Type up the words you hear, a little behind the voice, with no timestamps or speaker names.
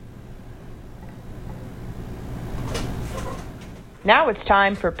Now it's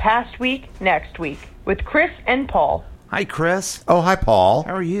time for Past Week, Next Week with Chris and Paul. Hi, Chris. Oh, hi, Paul.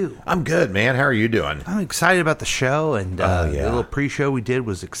 How are you? I'm good, man. How are you doing? I'm excited about the show, and the little pre-show we did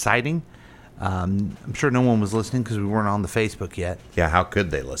was exciting. I'm sure no one was listening because we weren't on the Facebook yet. Yeah, how could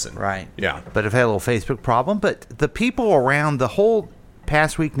they listen? Right. Yeah. But I've had a little Facebook problem. But the people around the whole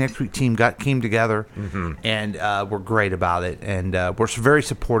Past Week, Next Week team came together and were great about it. And we're very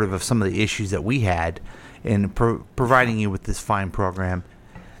supportive of some of the issues that we had in providing you with this fine program.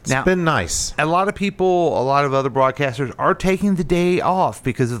 It's been nice. A lot of people, a lot of other broadcasters are taking the day off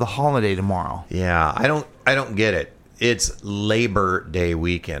because of the holiday tomorrow. Yeah, I don't get it. It's Labor Day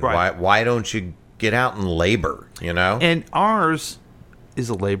weekend. Right. Why don't you get out and labor, you know? And ours is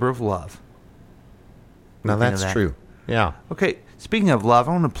a labor of love. Now that's true. Yeah. Okay, speaking of love,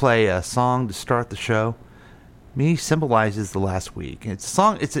 I want to play a song to start the show. Me symbolizes the last week. It's a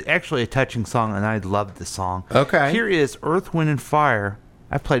song. It's actually a touching song, and I love this song. Okay. Here is Earth, Wind, and Fire.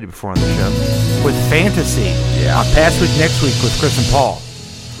 I've played it before on the show. With Fantasy. Yeah. On Past Week, Next Week with Chris and Paul.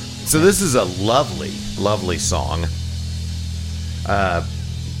 So this is a lovely, lovely song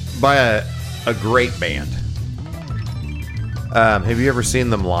by a great band. Have you ever seen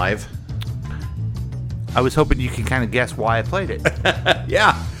them live? I was hoping you could kind of guess why I played it.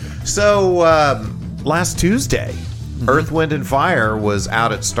 Yeah. So last Tuesday, Earth, Wind, and Fire was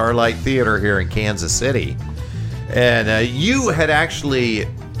out at Starlight Theater here in Kansas City. And you had actually,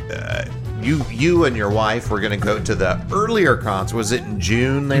 you and your wife were going to go to the earlier concert. Was it in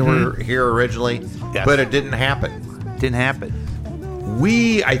June they were here originally? Yes. But it didn't happen. Didn't happen.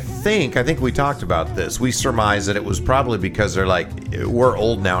 I think we talked about this. We surmised that it was probably because they're like, we're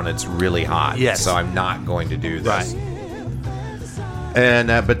old now and it's really hot. Yes. So I'm not going to do this. Right.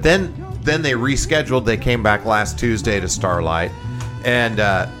 And but then they rescheduled. They came back last Tuesday to Starlight, and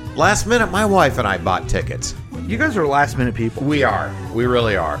last minute, my wife and I bought tickets. You guys are last minute people. We are. We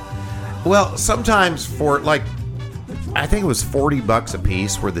really are. Well, sometimes for like, I think it was $40 a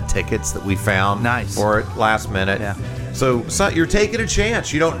piece were the tickets that we found. Nice. For it last minute. Yeah. So you're taking a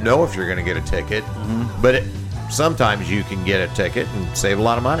chance. You don't know if you're going to get a ticket, but sometimes you can get a ticket and save a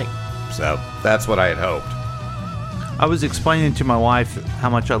lot of money. So that's what I had hoped. I was explaining to my wife how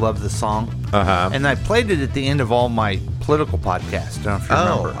much I love this song. And I played it at the end of all my political podcasts. I don't know if you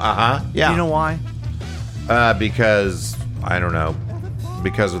remember. Yeah. Do you know why? Because, I don't know,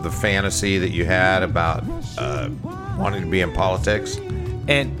 because of the fantasy that you had about wanting to be in politics.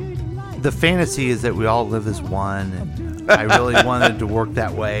 And the fantasy is that we all live as one, and I really wanted to work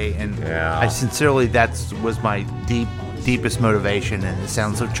that way. And I sincerely, that was my deepest motivation, and it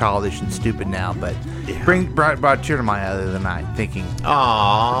sounds so childish and stupid now, but brought a tear to my eye the other night, thinking,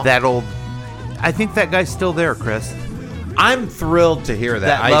 Aww. that old... I think that guy's still there, Chris. I'm thrilled to hear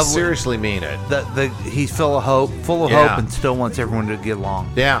that. I seriously mean it. He's full of hope, and still wants everyone to get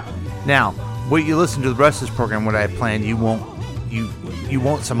along. Yeah. Now, what you listen to the rest of this program, what I have planned, you won't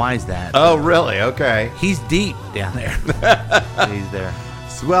surmise that. Oh, really? Okay. He's deep down there. He's there.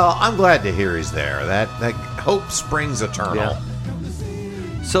 Well, I'm glad to hear he's there. That hope springs eternal. Yeah.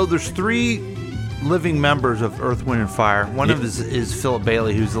 So there's 3 living members of Earth, Wind, and Fire. One of them is Philip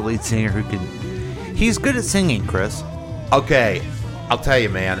Bailey, who's the lead singer. He's good at singing, Chris. Okay, I'll tell you,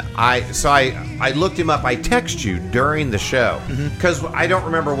 man. I looked him up. I text you during the show because I don't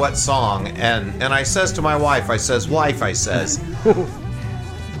remember what song, and I says to my wife, I says,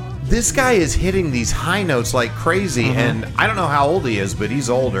 this guy is hitting these high notes like crazy, and I don't know how old he is, but he's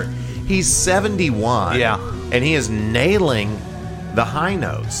older. He's 71, and he is nailing the high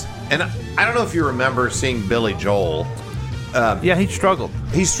notes. And I don't know if you remember seeing Billy Joel. He struggled.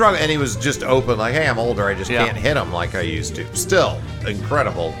 He struggled, and he was just open, like, hey, I'm older, I just can't hit him like I used to. Still,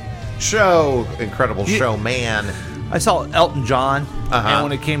 incredible showman. I saw Elton John, and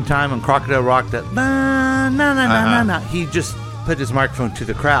when it came time on Crocodile Rock, that na, he just put his microphone to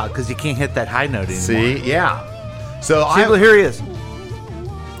the crowd because he can't hit that high note anymore. See, yeah. So here he is.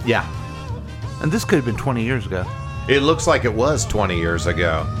 Yeah. And this could have been 20 years ago. It looks like it was 20 years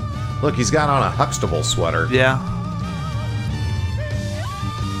ago. Look, he's got on a Huxtable sweater. Yeah.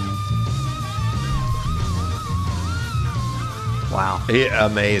 Wow.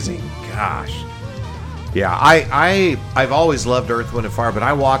 Amazing. Gosh. Yeah, I've always loved Earth, Wind, and Fire, but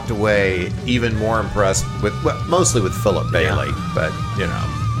I walked away even more impressed with, mostly with Philip Bailey, but, you know.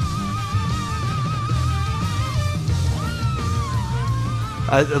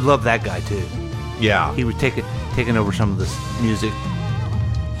 I love that guy, too. Yeah. He was taking over some of this music.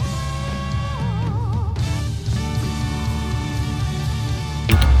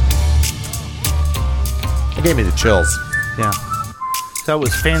 It gave me the chills. Yeah. So it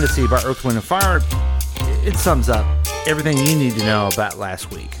was Fantasy by Earth, Wind, and Fire. it sums up everything you need to know about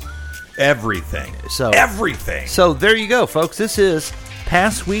last week. Everything. Everything. So there you go, folks. This is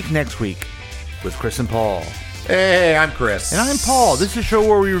Past Week, Next Week with Chris and Paul. Hey, I'm Chris. And I'm Paul. This is a show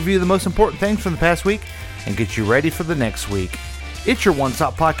where we review the most important things from the past week and get you ready for the next week. It's your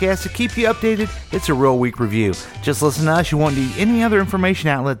one-stop podcast to keep you updated. It's a real week review. Just listen to us. You won't need any other information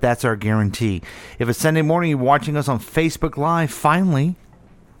outlet. That's our guarantee. If it's Sunday morning, you're watching us on Facebook Live, finally.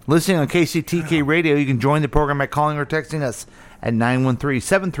 Listening on KCTK Radio, you can join the program by calling or texting us at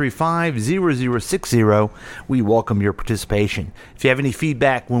 913-735-0060. We welcome your participation. If you have any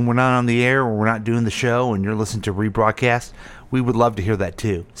feedback when we're not on the air or we're not doing the show and you're listening to rebroadcast, we would love to hear that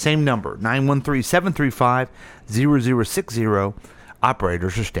too. Same number, 913-735-0060.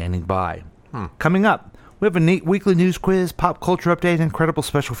 Operators are standing by. Coming up, we have a neat weekly news quiz, pop culture update, incredible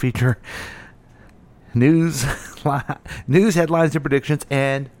special feature, news headlines and predictions,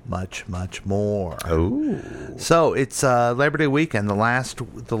 and much, much more. Oh, so it's Labor Day weekend, the last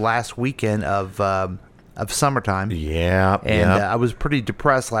weekend of summertime. Yeah, and I was pretty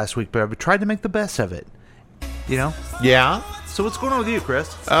depressed last week, but I tried to make the best of it. You know? Yeah. So what's going on with you,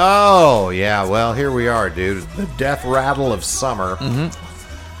 Chris? Oh, yeah. Well, here we are, dude. The death rattle of summer.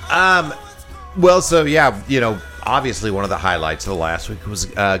 Well, so yeah, you know, obviously one of the highlights of the last week was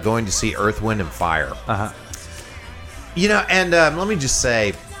going to see Earth, Wind, and Fire. You know, and let me just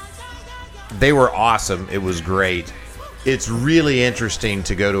say, they were awesome. It was great. It's really interesting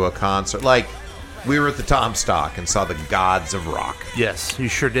to go to a concert. Like, we were at the Tom Stock and saw the Gods of Rock. Yes, you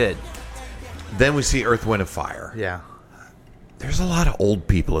sure did. Then we see Earth, Wind, and Fire. Yeah. There's a lot of old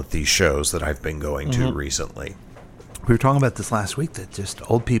people at these shows that I've been going to recently. We were talking about this last week, that just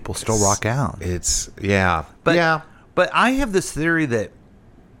old people still rock out. Yeah. But I have this theory that,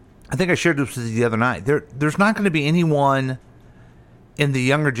 I think I shared this with you the other night, there's not going to be anyone in the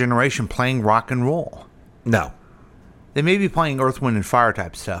younger generation playing rock and roll. No. They may be playing Earth, Wind, and Fire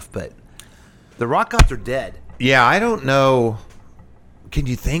type stuff, but the rock gods are dead. Yeah, I don't know. Can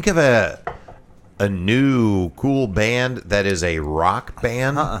you think of a new cool band that is a rock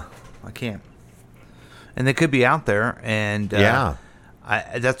band? I can't. And they could be out there, and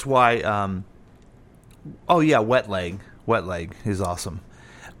that's why. Wet Leg is awesome.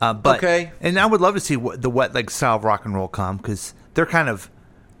 Okay, and I would love to see the Wet Leg style of rock and roll come, because they're kind of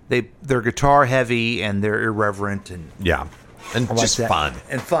they're guitar heavy and they're irreverent and just fun.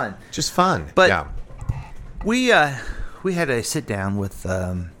 Just fun. But we had a sit down with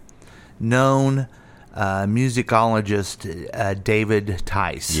known musicologist David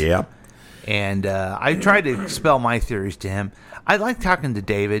Tice. Yep. And I tried to expel my theories to him. I like talking to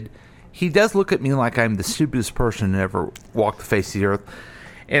David. He does look at me like I'm the stupidest person to ever walk the face of the earth.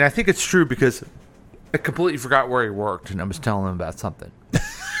 And I think it's true, because I completely forgot where he worked, and I was telling him about something.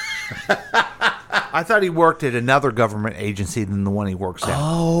 I thought he worked at another government agency than the one he works at.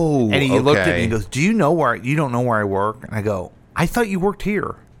 Oh, and he looked at me and goes, "Do you know where you don't know where I work?" And I go, "I thought you worked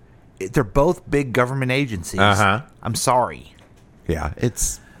here. They're both big government agencies. I'm sorry." Yeah,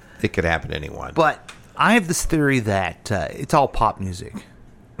 it could happen to anyone. But I have this theory that it's all pop music.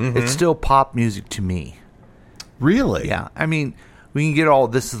 It's still pop music to me. Really? Yeah. I mean, we can get all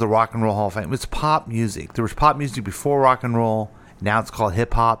this is the Rock and Roll Hall of Fame. It's pop music. There was pop music before rock and roll. Now it's called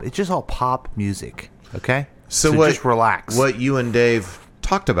hip hop. It's just all pop music. Okay? So just relax. What you and Dave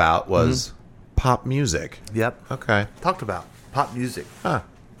talked about was pop music. Yep. Okay. Talked about pop music. Huh.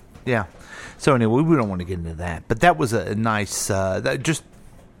 Yeah. So anyway, we don't want to get into that. But that was a nice, I don't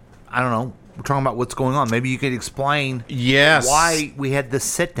know. We're talking about what's going on. Maybe you could explain why we had this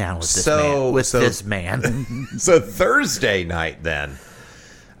sit down with this man. So Thursday night then,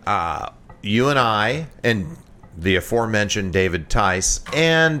 you and I and the aforementioned David Tice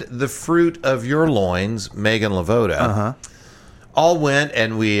and the fruit of your loins, Megan Lavoda, all went,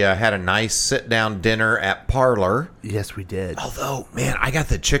 and we had a nice sit-down dinner at Parlor. Yes, we did. Although, man, I got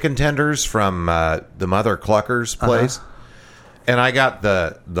the chicken tenders from the Mother Clucker's place. And I got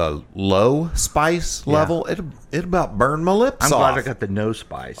the low spice level. It about burned my lips off. I'm glad I got the no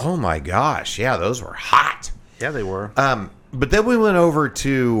spice. Oh my gosh. Yeah, those were hot. Yeah, they were. But then we went over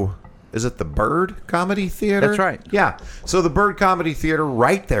to, is it the Bird Comedy Theater? That's right. Yeah. So the Bird Comedy Theater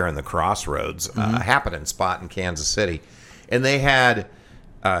right there in the Crossroads, happening spot in Kansas City. And they had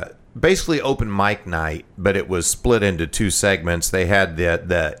basically open mic night, but it was split into two segments. They had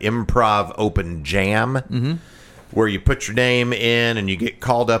the improv open jam, where you put your name in and you get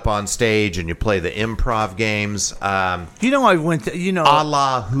called up on stage and you play the improv games. I went to, a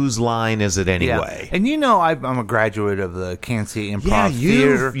la Whose Line Is It Anyway? Yeah. And I'm a graduate of the Kansas City Improv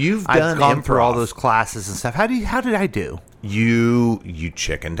Theater. You've I've done gone improv. through all those classes and stuff. How did I do? You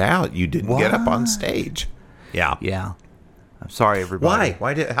chickened out. You didn't get up on stage. Yeah. Yeah. I'm sorry, everybody.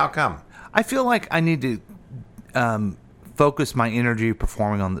 Why? How come? I feel like I need to focus my energy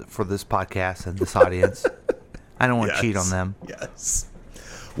performing for this podcast and this audience. I don't want to cheat on them. Yes.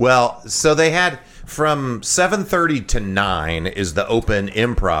 Well, so they had from 7:30 to 9 is the open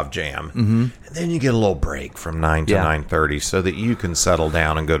improv jam. Mm-hmm. And then you get a little break from 9 to 9:30 so that you can settle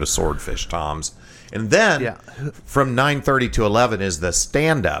down and go to Swordfish Tom's. And then from 9:30 to 11 is the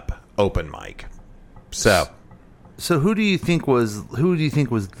stand-up open mic. So who do you think was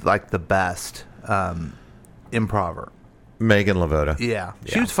like the best improver? Megan Lavoda. Yeah.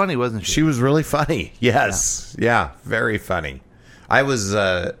 She was funny, wasn't she? She was really funny. Yes. Yeah, very funny. I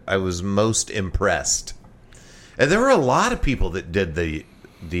was most impressed. And there were a lot of people that did the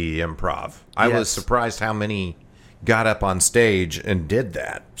improv. I was surprised how many got up on stage and did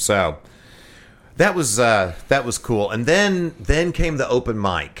that. So that was cool. And then came the open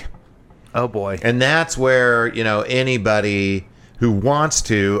mic. Oh boy. And that's where, anybody who wants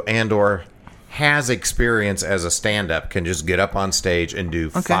to and or has experience as a stand-up can just get up on stage and do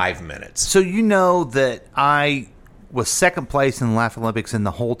 5 minutes. So you know that I was second place in the Laugh Olympics in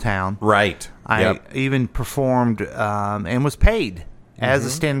the whole town. Right. I even performed and was paid as a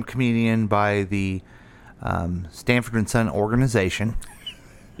stand-up comedian by the Stanford and Son organization.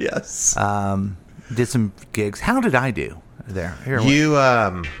 Yes. Did some gigs. How did I do there?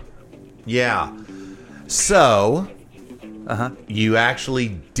 Yeah. So, you actually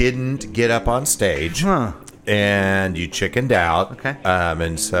didn't get up on stage, and you chickened out. Okay.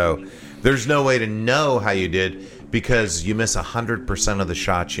 And so, there's no way to know how you did because you miss 100% of the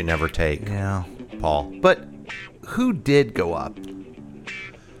shots you never take. Yeah, Paul. But who did go up?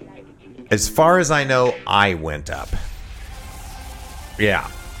 As far as I know, I went up. Yeah.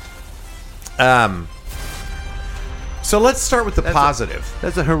 So let's start with the positive.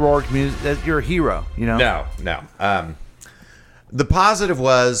 That's a heroic music. You're a hero, No. The positive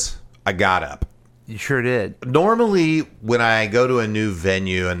was I got up. You sure did. Normally, when I go to a new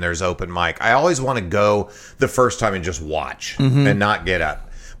venue and there's open mic, I always want to go the first time and just watch and not get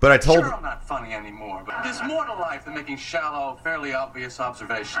up. But I told... Sure, I'm not funny anymore, but there's more to life than making shallow, fairly obvious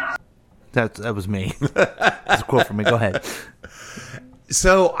observations. That was me. That's a quote from me. Go ahead.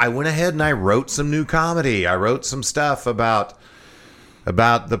 So I went ahead and I wrote some new comedy. I wrote some stuff about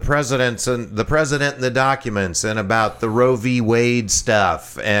the president and the documents and about the Roe v. Wade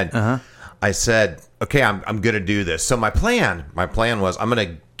stuff. And I said, okay, I'm going to do this. So my plan was I'm going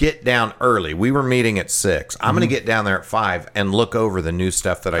to get down early. We were meeting at 6. I'm going to get down there at 5 and look over the new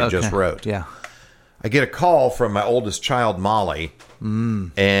stuff that I just wrote. Yeah. I get a call from my oldest child, Molly,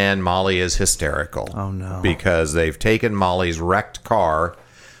 and Molly is hysterical. Oh, no. Because they've taken Molly's wrecked car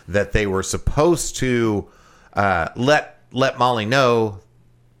that they were supposed to let Molly know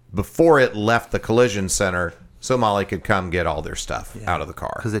before it left the collision center so Molly could come get all their stuff out of the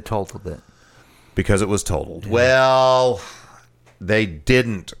car. Because they totaled it. Because it was totaled. Yeah. Well, they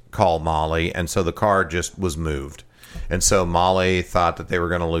didn't call Molly, and so the car just was moved. And so Molly thought that they were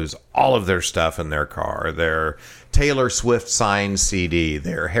going to lose all of their stuff in their car. Their Taylor Swift signed CD,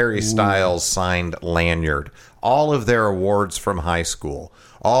 their Harry Styles signed lanyard, all of their awards from high school,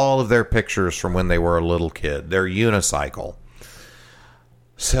 all of their pictures from when they were a little kid, their unicycle.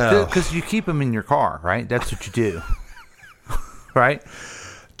 So, because you keep them in your car, right? That's what you do. Right?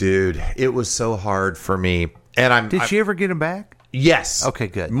 Dude, it was so hard for me. And Did she ever get them back? Yes. Okay,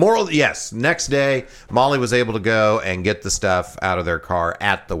 good. Yes. Next day, Molly was able to go and get the stuff out of their car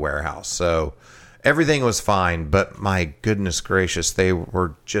at the warehouse. So everything was fine. But my goodness gracious, they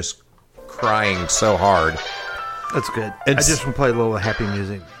were just crying so hard. That's good. I just want to play a little happy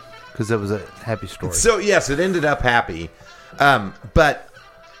music because that was a happy story. So, yes, it ended up happy. But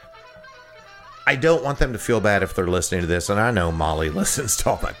I don't want them to feel bad if they're listening to this. And I know Molly listens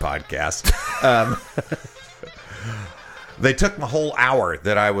to all my podcasts. They took my whole hour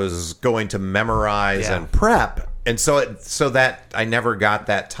that I was going to memorize and prep. And so that I never got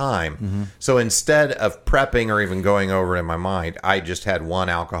that time. Mm-hmm. So instead of prepping or even going over it in my mind, I just had one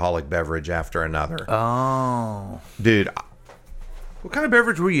alcoholic beverage after another. Oh. Dude. What kind of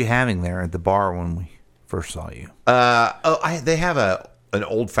beverage were you having there at the bar when we first saw you? They have an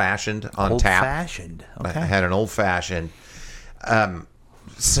old-fashioned on tap. Old-fashioned. Okay. I had an old-fashioned.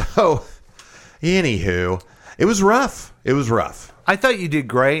 So, anywho, it was rough. It was rough. I thought you did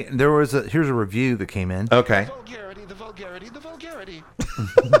great. Here's a review that came in. Okay. The vulgarity.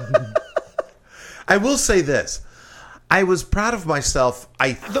 I will say this. I was proud of myself.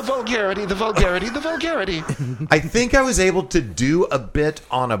 The vulgarity. I think I was able to do a bit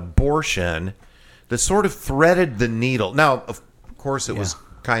on abortion that sort of threaded the needle. Now, of course, it was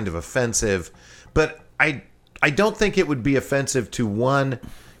kind of offensive, but I don't think it would be offensive to one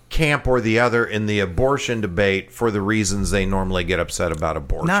camp or the other in the abortion debate for the reasons they normally get upset about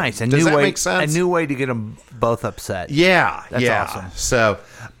abortion. Nice. Does that make sense? A new way to get them both upset. Yeah. That's awesome. So,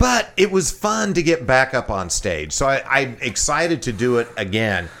 but it was fun to get back up on stage. So I'm excited to do it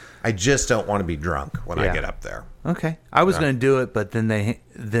again. I just don't want to be drunk when I get up there. Okay. I was going to do it, but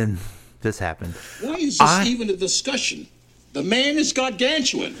then this happened. Why is this even a discussion? The man is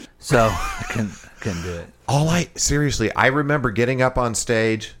gargantuan. So I couldn't do it. Seriously, I remember getting up on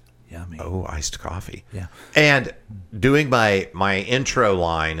stage. Yummy. Oh, iced coffee. Yeah. And doing my intro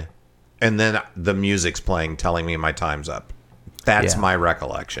line, and then the music's playing, telling me my time's up. That's my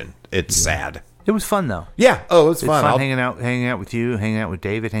recollection. It's sad. It was fun though. Yeah. Oh, it was fun. Hanging out with you, hanging out with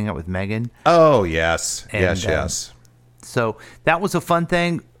David, hanging out with Megan. Oh, yes. And, yes. So that was a fun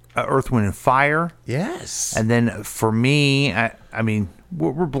thing. Earth, Wind, and Fire. Yes. And then for me, I mean,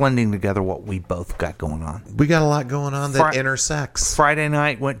 we're blending together what we both got going on. We got a lot going on that intersects. Friday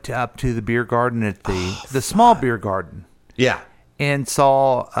night, went up to the beer garden at the small beer garden. Yeah. And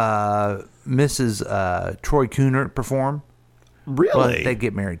saw Mrs. Troy Kunert perform. Really? Well, they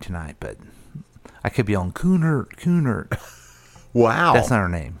get married tonight, but I could be on Kunert. Wow. That's not her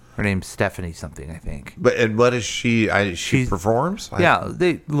name. Her name's Stephanie something, I think. But and what is she? She performs?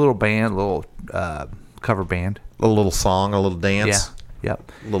 Little band, little cover band. A little song, a little dance. Yeah.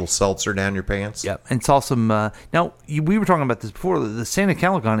 Yep. A little seltzer down your pants. Yep. And saw some. Now we were talking about this before. The Santa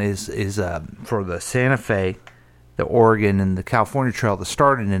Caligon is for the Santa Fe, the Oregon, and the California Trail that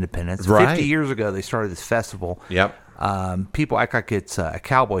started in Independence. Right. 50 years ago, they started this festival. Yep. People act like it's a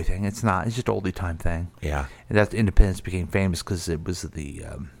cowboy thing. It's not. It's just an oldie time thing. Yeah. And that Independence became famous because it was the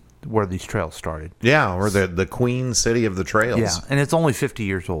where these trails started. Yeah, or the Queen City of the Trails. Yeah, and it's only 50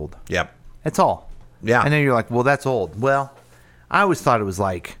 years old. Yep. That's all. Yeah. And then you're like, well, that's old. Well, I always thought it was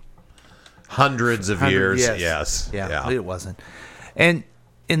like hundreds of years. Yes. Yeah, it wasn't. And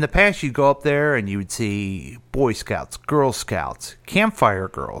in the past, you'd go up there and you would see Boy Scouts, Girl Scouts, Campfire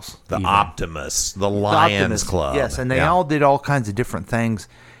Girls. The even. Optimists, the Lions Club. Yes, and they all did all kinds of different things.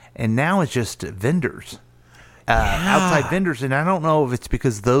 And now it's just vendors. Outside vendors, and I don't know if it's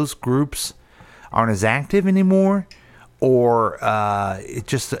because those groups aren't as active anymore, or it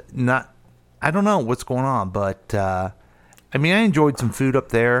just not. I don't know what's going on, but I mean, I enjoyed some food up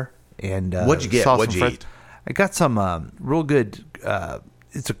there, and what'd you get? What'd you eat? I got some real good.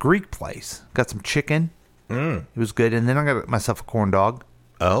 It's a Greek place. Got some chicken. It was good, and then I got myself a corn dog.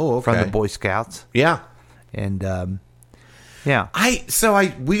 Oh, okay. From the Boy Scouts. Yeah, and. Yeah.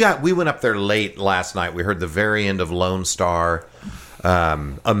 We went up there late last night. We heard the very end of Lone Star.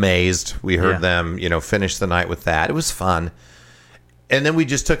 Amazed. We heard them, finish the night with that. It was fun. And then we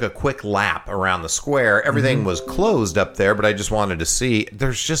just took a quick lap around the square. Everything was closed up there, but I just wanted to see.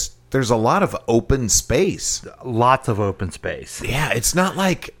 There's a lot of open space. Lots of open space. Yeah, it's not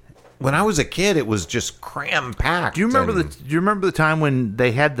like when I was a kid, it was just cram packed. Do you remember the time when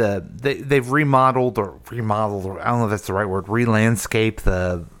they had they've remodeled or I don't know if that's the right word, re-landscape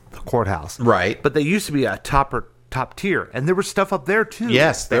the courthouse. Right. But they used to be a top tier, and there was stuff up there too.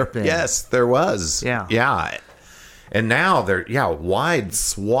 Yes, there was. Yeah. Yeah. And now they're wide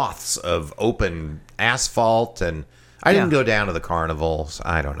swaths of open asphalt, and I didn't go down to the carnivals.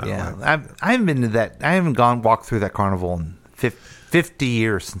 I don't know. Yeah. I haven't been to that. I haven't walked through that carnival in 50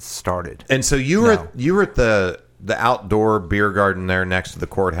 years since it started. And so you were at the outdoor beer garden there next to the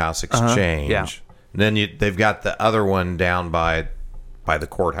courthouse exchange. Yeah. And then they've got the other one down by the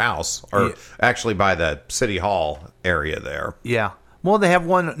courthouse, or actually by the city hall area there. Yeah. Well, they have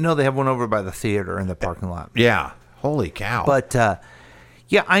one. No, they have one over by the theater in the parking lot. Yeah. Holy cow. But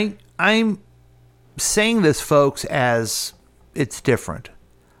I'm saying this, folks, as it's different.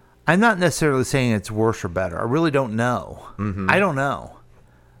 I'm not necessarily saying it's worse or better. I really don't know. Mm-hmm. I don't know.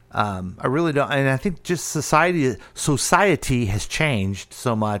 I really don't. And I think just society has changed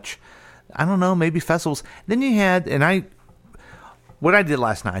so much. I don't know, maybe festivals. Then you had, what I did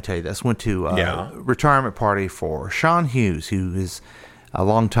last night, I tell you this, went to a retirement party for Sean Hughes, who is a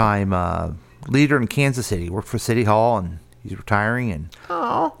longtime leader in Kansas City. He worked for City Hall, and he's retiring, and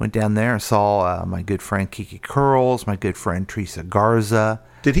went down there and saw my good friend Kiki Curls, my good friend Teresa Garza.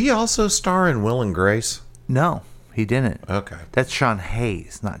 Did he also star in Will and Grace? No, he didn't. Okay. That's Sean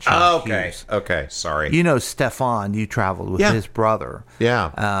Hayes, not Sean Hughes. Okay, sorry. You know Stefan, you traveled with his brother.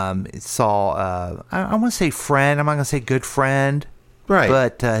 Yeah. Saw, I want to say friend, I'm not going to say good friend. Right.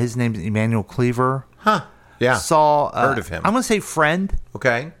 But his name's Emmanuel Cleaver. Huh. Yeah. Saw, heard of him. I'm going to say friend.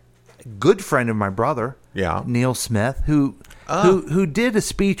 Okay. good friend of my brother, Neil Smith, who did a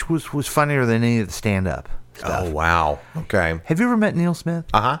speech was funnier than any of the stand-up stuff. Oh, wow. Okay. Have you ever met Neil Smith?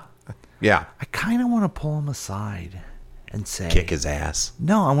 Yeah. I kind of want to pull him aside and say... Kick his ass.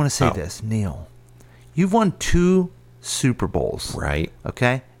 No, I want to say this. Neil, you've won 2 Super Bowls. Right.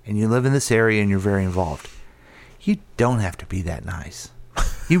 Okay? And you live in this area and you're very involved. You don't have to be that nice.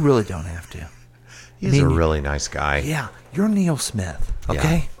 You really don't have to. He's a really nice guy. Yeah. You're Neil Smith.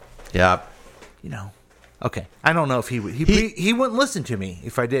 Okay? Yep. Okay. I don't know if he wouldn't listen to me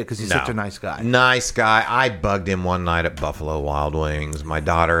if I did because he's such a nice guy. Nice guy. I bugged him one night at Buffalo Wild Wings. My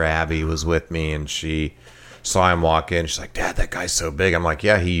daughter Abby was with me, and she saw him walk in. She's like, "Dad, that guy's so big." I'm like,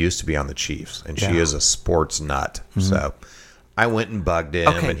 "Yeah, he used to be on the Chiefs," and she is a sports nut. Mm-hmm. So I went and bugged him,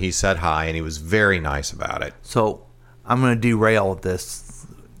 and he said hi, and he was very nice about it. So I'm going to derail this.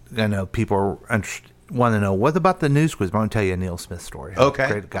 I know people want to know, what about the news quiz? I'm going to tell you a Neil Smith story. Okay.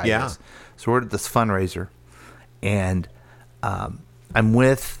 Great guy he is. So we're at this fundraiser, and I'm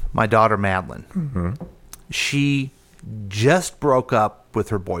with my daughter, Madeline. Mm-hmm. She just broke up with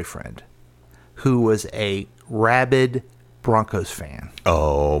her boyfriend, who was a rabid Broncos fan.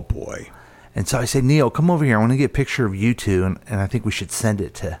 Oh, boy. And so I said, Neil, come over here. I want to get a picture of you two, and I think we should send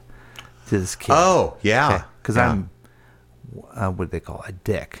it to this kid. Oh, yeah. Because I'm, what do they call it? A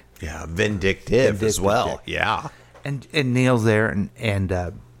dick. Yeah, vindictive as well. Dick. Yeah. And Neil's there, and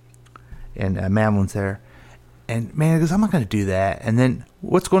Madeline's there. And man, he goes, I'm not going to do that. And then,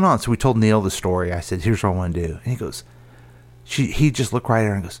 what's going on? So we told Neil the story. I said, here's what I want to do. And he goes, he just looked right at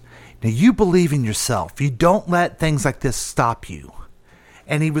her and goes, now you believe in yourself. You don't let things like this stop you.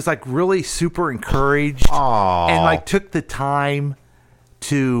 And he was like really super encouraged. Aww. And like took the time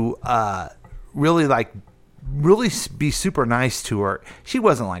to really be super nice to her. She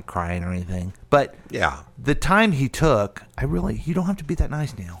wasn't like crying or anything. But the time he took, you don't have to be that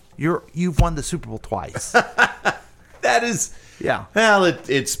nice, Neil. You've won the Super Bowl twice. That is, well,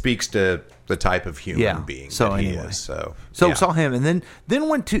 it speaks to the type of human being that he is. So saw him, and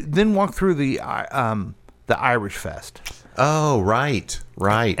then walked through the Irish Fest. Oh, right.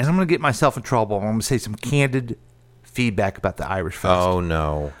 And I'm going to get myself in trouble. I'm going to say some candid feedback about the Irish Fest. Oh,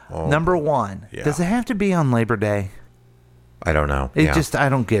 no. Number one, does it have to be on Labor Day? I don't know. I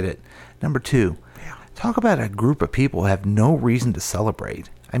don't get it. Number two, talk about a group of people who have no reason to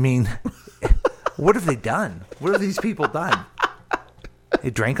celebrate. I mean, what have they done? What have these people done? They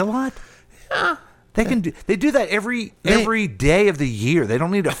drank a lot? Yeah. They do that every day of the year. They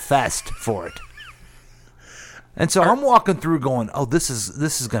don't need a fest for it. And so I'm walking through going, oh, this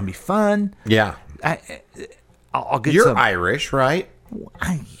is going to be fun. Yeah. I'll get You're Irish, right?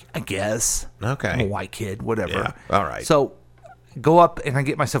 I guess. Okay. I'm a white kid, whatever. Yeah. All right. So go up and I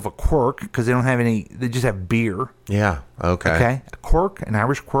get myself a quirk because they don't have any. They just have beer. Yeah. Okay. Okay. A quirk, an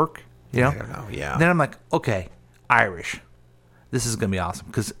Irish quirk. You know? I don't know. Yeah. Then I'm like, okay, Irish. This is going to be awesome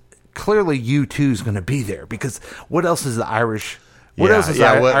because clearly U2 is going to be there because what else is the Irish? What else is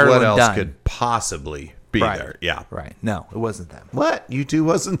Ireland what else done? could possibly be there? Yeah. Right. No, it wasn't them. What? U2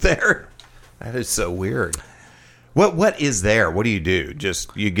 wasn't there? That is so weird. What is there? What do you do?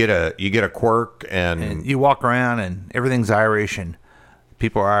 Just you get a quirk and you walk around and everything's Irish and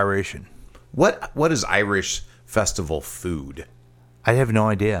people are Irish and what is Irish festival food? I have no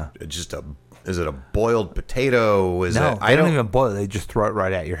idea. Is it a boiled potato? I don't even boil it. They just throw it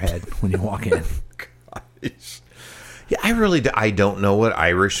right at your head when you walk in. Gosh. Yeah, I don't know what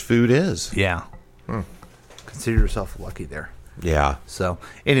Irish food is. Yeah. Consider yourself lucky there. Yeah. So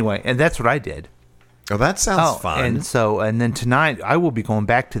anyway, and that's what I did. Oh, that sounds fun. And then tonight I will be going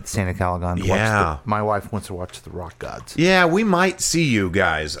back to the Santa Calagon to watch my wife wants to watch the Rock Gods. Yeah, we might see you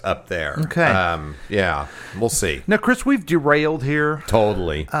guys up there. Okay. Yeah, we'll see. Now, Chris, we've derailed here.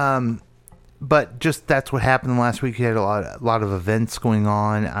 Totally. But just that's what happened last week. We had a lot of events going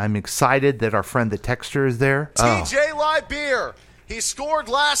on. I'm excited that our friend the Texter is there. TJ Liebeer. He scored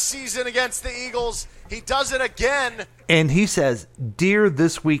last season against the Eagles. He does it again. And he says, dear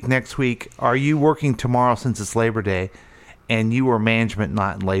this week, next week, are you working tomorrow since it's Labor Day and you are management,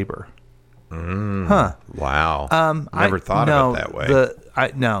 not in labor? Huh. Wow. Never thought of it that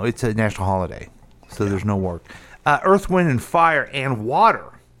way. No, it's a national holiday, so there's no work. Earth, Wind, and Fire and Water.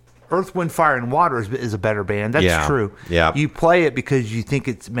 Earth, Wind, Fire, and Water is a better band. That's true. Yeah. You play it because you think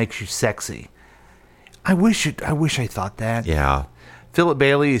it makes you sexy. I wish I thought that. Yeah. Philip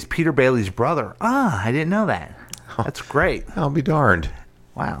Bailey is Peter Bailey's brother. I didn't know that. That's great. I'll be darned.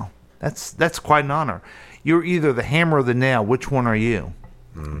 Wow. That's quite an honor. You're either the hammer or the nail. Which one are you?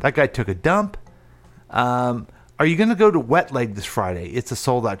 That guy took a dump. Are you going to go to Wet Leg this Friday? It's a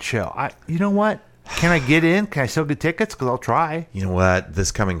sold-out show. You know what? Can I get in? Can I still get tickets? Because I'll try. You know what?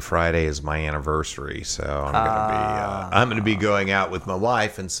 This coming Friday is my anniversary, so I'm gonna be going out with my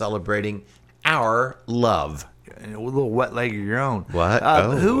wife and celebrating our love. A little wet leg of your own. What?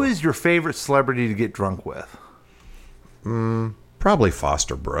 Who is your favorite celebrity to get drunk with? Probably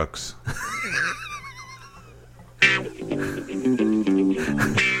Foster Brooks.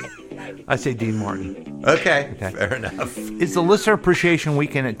 I say Dean Martin. Okay, fair enough. It's the Listener Appreciation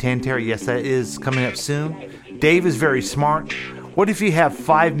Weekend at Tanterra. Yes, that is coming up soon. Dave is very smart. What if you have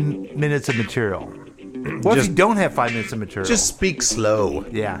 5 minutes of material? What if you don't have 5 minutes of material? Just speak slow.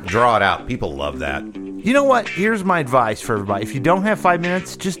 Yeah. Draw it out. People love that. You know what? Here's my advice for everybody. If you don't have 5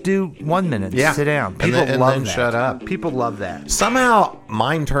 minutes, just do 1 minute. Yeah. Sit down. People and love then that. shut up. People love that. Somehow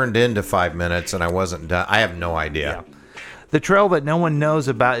mine turned into 5 minutes and I wasn't done. I have no idea. Yeah. The trail that no one knows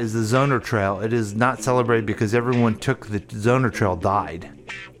about is the Zoner Trail. It is not celebrated because everyone took the Zoner Trail died.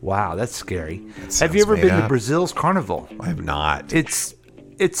 Wow, that's scary. Have you ever been to Brazil's Carnival? I have not. It's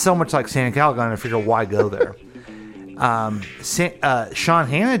so much like Santa Calgon. I figure why go there. Sean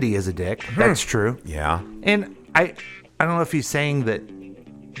Hannity is a dick. That's true. Yeah. And I don't know if he's saying that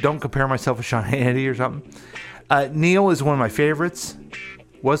don't compare myself with Sean Hannity or something. Neil is one of my favorites.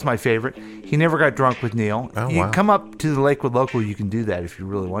 Was my favorite. He never got drunk with Neil. Oh, You wow. come up to the Lakewood Local, you can do that if you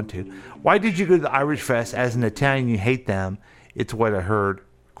really want to. Why did you go to the Irish Fest? As an Italian, you hate them. It's what I heard.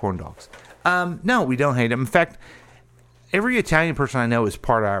 Corn dogs. No, we don't hate them. In fact, every Italian person I know is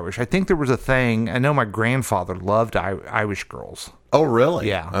part Irish. I think there was a thing. I know my grandfather loved Irish girls. Oh, really?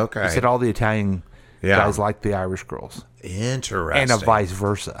 Yeah. Okay. He said all the Italian guys liked the Irish girls. Interesting. And a vice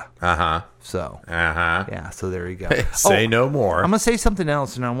versa. Uh-huh. So. Uh-huh. Yeah, so there you go. Say no more. I'm going to say something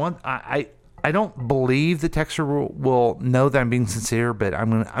else, and I don't believe the texter will know that I'm being sincere, but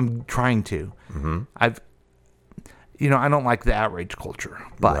I'm trying to. Mm-hmm. I don't like the outrage culture,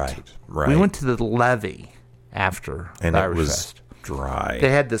 but right. we went to the Levee after and the it Irish was Fest. dry.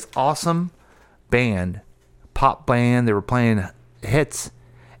 They had this awesome band, pop band. They were playing hits,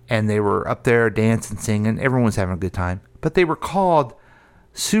 and they were up there dancing, singing. Everyone was having a good time, but they were called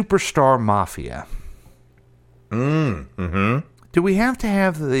Superstar Mafia. Mm-hmm. Do we have to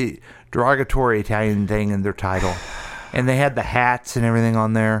have the derogatory Italian thing in their title? And they had the hats and everything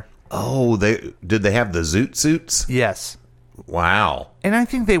on there. Oh, did they have the zoot suits? Yes. Wow. And I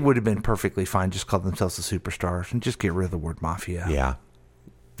think they would have been perfectly fine just call themselves the Superstars and just get rid of the word mafia. Yeah.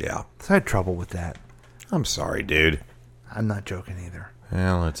 Yeah. So I had trouble with that. I'm sorry, dude. I'm not joking either.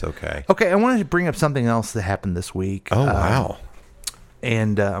 Well, it's okay. Okay, I wanted to bring up something else that happened this week. Oh, wow.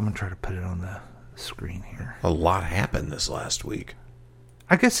 And I'm going to try to put it on the screen here. A lot happened this last week.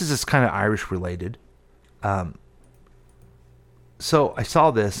 I guess this is kind of Irish related. So I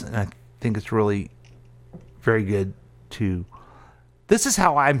saw this, and I think it's really very good to... This is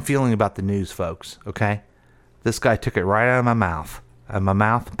how I'm feeling about the news, folks, okay? This guy took it right out of my mouth.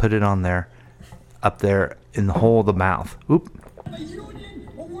 And put it on there, up there in the hole of the mouth. Oop. A union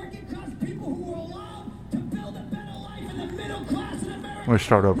of working class people who are allowed to build a better life in the middle class in America. I'm going to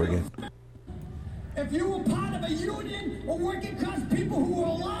start over again. If you were part of a union of working class people who are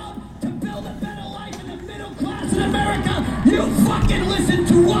allowed to build a better life in the middle class in America, you fucking listen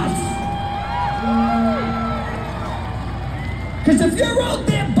to us. Because if you're out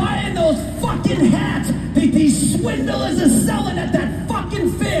there buying those fucking hats that these swindlers are selling at that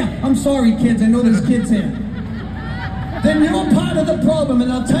fucking fair, I'm sorry kids, I know there's kids here, then you're part of the problem,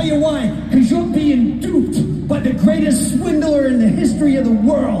 and I'll tell you why. Because you're being duped by the greatest swindler in the history of the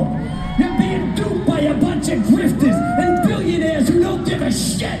world. You're being duped by a bunch of grifters and billionaires who don't give a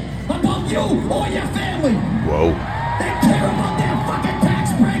shit about you or your family. Whoa. They care about their fucking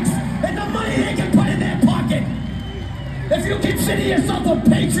tax breaks and the money they can put in their pocket. If you consider yourself a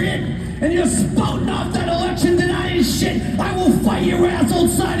patriot and you're spouting off that election denying shit, I will fight your ass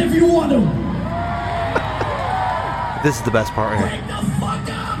outside if you want to. This is the best part right Wake the fuck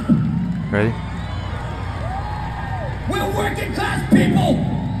up! here. Ready? We're working class people!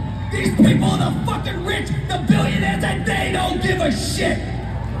 These people are the fucking rich, the billionaires, and they don't give a shit!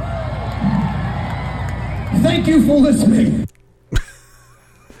 Thank you for listening.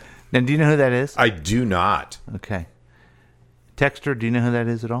 Now, do you know who that is? I do not. Okay. Texter, do you know who that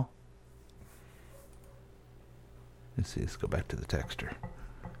is at all? Let's see. Let's go back to the texter.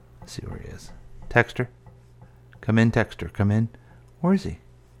 Let's see where he is. Texter? Come in, Texter. Come in. Where is he?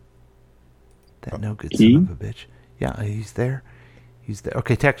 That no good son of a bitch. Yeah, he's there. He's there.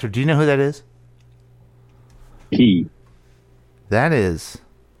 Okay, Texter, do you know who that is? P. That is...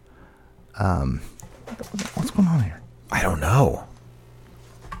 what's going on here? I don't know.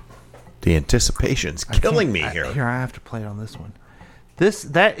 The anticipation's killing me here. Here, I have to play it on this one.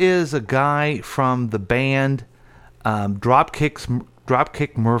 That is a guy from the band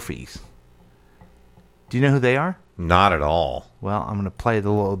Dropkick Murphys. Do you know who they are? Not at all. Well, I'm going to play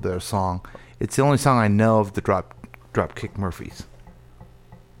the little bit of their song. It's the only song I know of the Dropkick Murphys.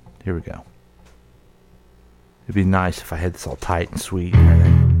 Here we go. It'd be nice if I had this all tight and sweet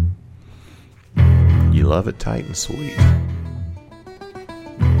and everything. You love it tight and sweet.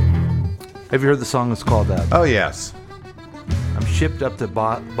 Have you heard the song? It's called Oh, yes. I'm Shipped Up to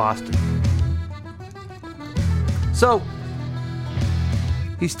Boston. So,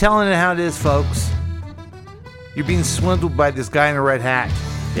 he's telling it how it is, folks. You're being swindled by this guy in a red hat.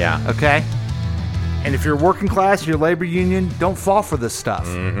 Yeah. Okay? And if you're working class, you're labor union, don't fall for this stuff.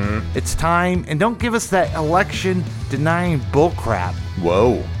 Mm-hmm. It's time. And don't give us that election denying bullcrap.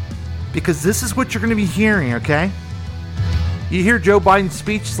 Whoa. Because this is what you're going to be hearing, okay? You hear Joe Biden's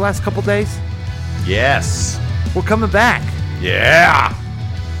speech the last couple days? Yes. We're coming back. Yeah.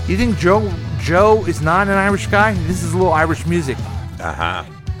 You think Joe is not an Irish guy? This is a little Irish music. Uh-huh.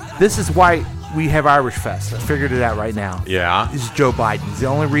 This is why we have Irish Fest. I figured it out right now. Yeah. This is Joe Biden. It's the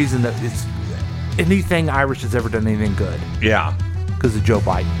only reason that it's anything Irish has ever done anything good. Yeah. Because of Joe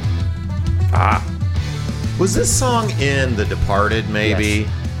Biden. Was this song in The Departed, maybe?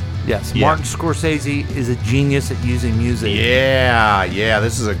 Yes. Yeah. Martin Scorsese is a genius at using music. Yeah.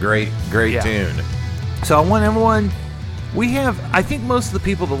 This is a great tune. So I want everyone... I think most of the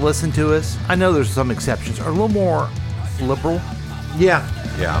people that listen to us, I know there's some exceptions, are a little more liberal. Yeah.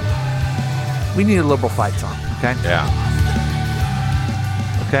 We need a liberal fight song, okay? Yeah.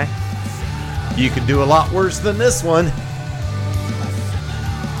 Okay? You could do a lot worse than this one.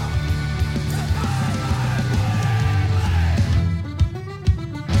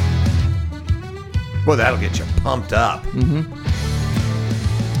 Well, that'll get you pumped up. Mm-hmm.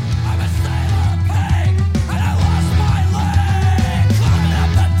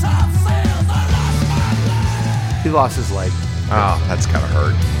 He lost his leg. Oh, that's gotta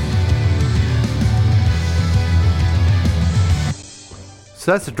hurt.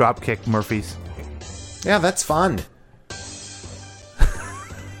 So that's a Dropkick Murphys. Yeah, that's fun.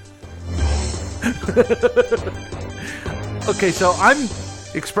 Okay, so I'm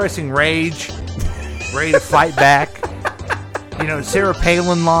expressing rage, ready to fight back. You know, Sarah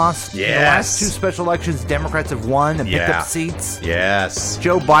Palin lost. Yes. In the last two special elections, Democrats have won and picked Yeah. up seats. Yes.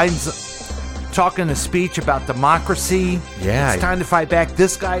 Joe Biden's talking a speech about democracy. Yeah. It's time to fight back.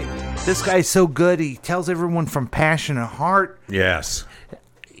 This guy's so good. He tells everyone from passion and heart. Yes.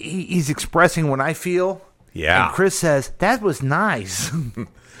 He's expressing what I feel. Yeah. And Chris says, that was nice.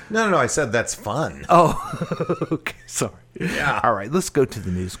 No, I said that's fun. Oh, okay, sorry. Yeah. All right, let's go to the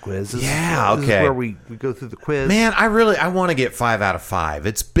news quiz. This is okay. where we go through the quiz. Man, I want to get 5 out of 5.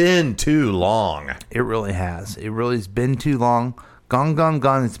 It's been too long. It really has. It really has been too long.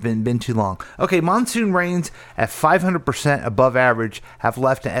 Gone. It's been too long. Okay, monsoon rains at 500% above average have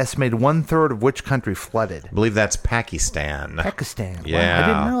left an estimated 1/3 of which country flooded? I believe that's Pakistan. Pakistan. Yeah. Wow, I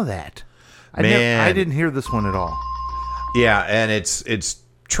didn't know that. I didn't hear this one at all. Yeah, and it's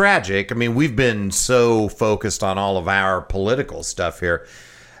tragic. I mean, we've been so focused on all of our political stuff here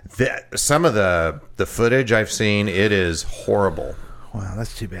that some of the footage I've seen, it is horrible. Wow,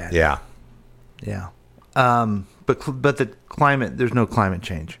 that's too bad. Yeah. Yeah. But the climate, there's no climate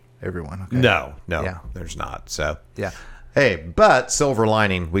change, everyone. Okay? No, Yeah. there's not. So, Yeah. hey, but silver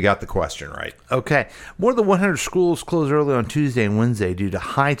lining, we got the question right. Okay. More than 100 schools closed early on Tuesday and Wednesday due to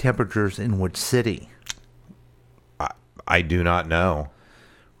high temperatures in which city? I do not know.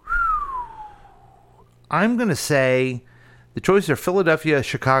 I'm going to say the choices are Philadelphia,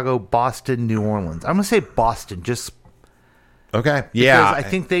 Chicago, Boston, New Orleans. I'm going to say Boston just Okay. because Yeah. I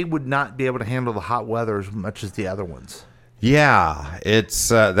think they would not be able to handle the hot weather as much as the other ones. Yeah. It's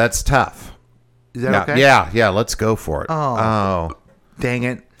that's tough. Is that okay? Yeah. Let's go for it. Oh. Dang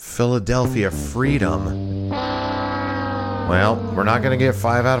it. Philadelphia Freedom. Well, we're not going to get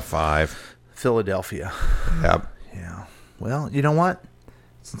 5 out of 5. Philadelphia. Yep. Yeah. Well, you know what?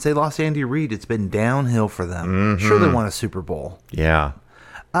 Since they lost Andy Reid, it's been downhill for them. Sure, they won a Super Bowl. Yeah.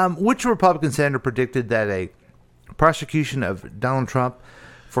 Which Republican senator predicted that a prosecution of Donald Trump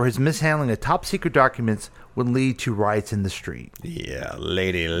for his mishandling of top-secret documents would lead to riots in the street? Yeah,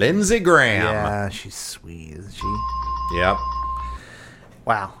 Lady Lindsey Graham. Yeah, she's sweet, isn't she? Yep.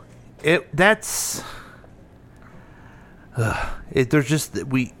 Wow. There's just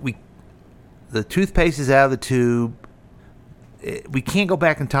the toothpaste is out of the tube. We can't go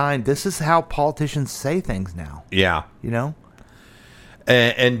back in time. This is how politicians say things now. Yeah. You know?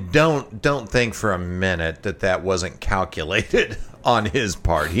 And don't think for a minute that wasn't calculated on his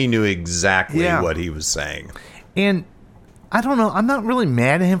part. He knew exactly what he was saying. And I don't know. I'm not really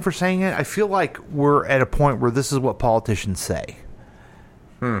mad at him for saying it. I feel like we're at a point where this is what politicians say.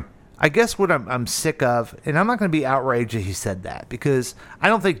 I guess what I'm sick of, and I'm not going to be outraged that he said that, because I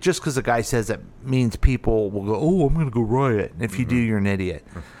don't think just because a guy says that means people will go, oh, I'm going to go riot. And if you do, you're an idiot.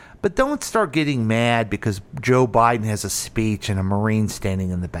 But don't start getting mad because Joe Biden has a speech and a Marine standing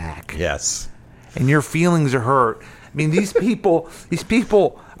in the back. Yes. And your feelings are hurt. I mean, these people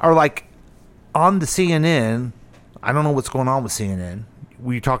are like on the CNN. I don't know what's going on with CNN.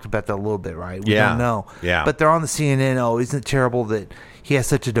 We talked about that a little bit, right? We don't know. Yeah. But they're on the CNN. Oh, isn't it terrible that he has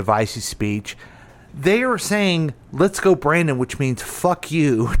such a divisive speech? They are saying, let's go Brandon, which means fuck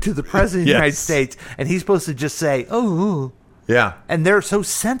you to the president of the United States. And he's supposed to just say, oh. Yeah. And they're so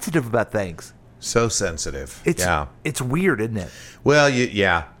sensitive about things. So sensitive. It's weird, isn't it? Well,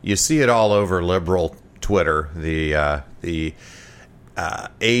 you see it all over liberal Twitter. The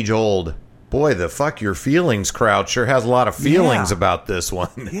age-old, boy, the fuck your feelings crowd sure has a lot of feelings about this one.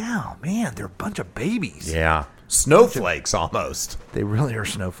 Yeah, man, they're a bunch of babies. Yeah. Snowflakes, almost. They really are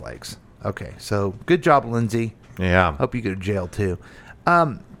snowflakes. Okay, so good job, Lindsay. Yeah. Hope you go to jail, too.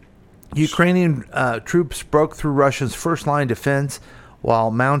 Ukrainian troops broke through Russia's first-line defense while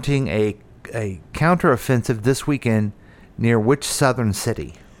mounting a counteroffensive this weekend near which southern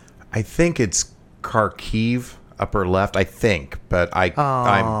city? I think it's Kharkiv, upper left. I think, but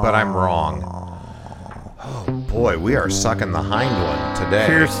I'm wrong. Oh boy, we are sucking the hind one today.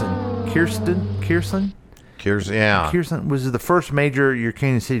 Kherson was the first major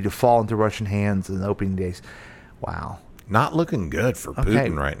Ukrainian city to fall into Russian hands in the opening days. Wow. Not looking good for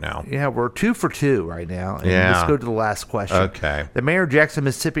Putin right now. Yeah, we're 2 for 2 right now. And let's go to the last question. Okay. The mayor of Jackson,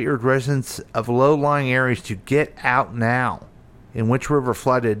 Mississippi urged residents of low-lying areas to get out now, in which river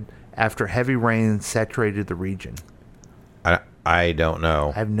flooded after heavy rain saturated the region. I don't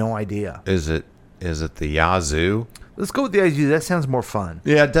know. I have no idea. Is it the Yazoo? Let's go with the Yazoo. That sounds more fun.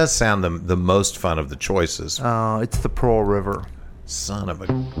 Yeah, it does sound the most fun of the choices. It's the Pearl River. Son of a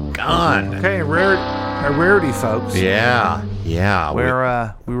gun. Okay, a rarity, folks. Yeah.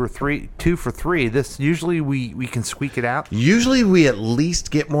 Where we were 2 for 3. This usually we can squeak it out. Usually we at least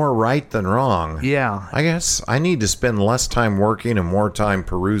get more right than wrong. Yeah. I guess I need to spend less time working and more time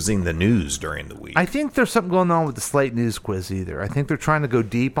perusing the news during the week. I think there's something going on with the Slate News quiz either. I think they're trying to go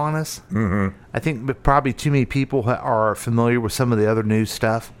deep on us. Mm-hmm. I think probably too many people are familiar with some of the other news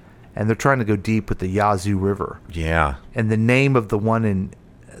stuff. And they're trying to go deep with the Yazoo River. Yeah. And the name of the one in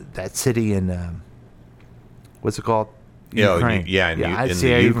that city in, what's it called? Ukraine. In I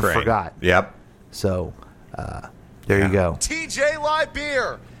Ukraine. even forgot. Yep. So, there you go. TJ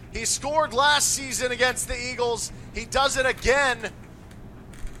Libeer. He scored last season against the Eagles. He does it again.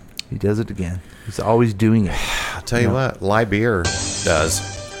 He does it again. He's always doing it. I'll tell you what, Libeer does.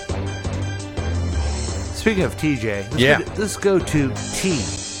 Speaking of TJ, let's go to T.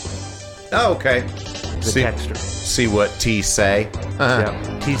 Oh, okay. The texter. See what T say.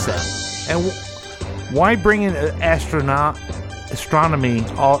 Yeah, T say. And why bring in astronomy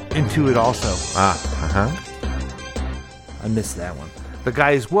into it also? I missed that one. The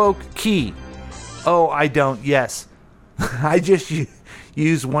guy is woke. Key. Oh, I don't. Yes. I just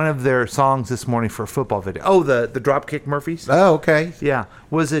used one of their songs this morning for a football video. Oh, the Dropkick Murphys? Oh, okay. Yeah.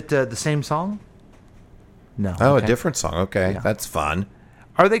 Was it the same song? No. Oh, okay. A different song. Okay. Yeah. That's fun.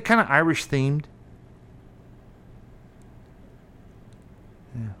 Are they kind of Irish themed?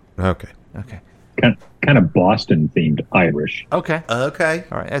 Yeah. Okay. Kind of Boston themed Irish. Okay. All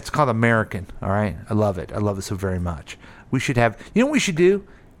right. That's called American. All right. I love it. I love it so very much. We should have, you know what we should do?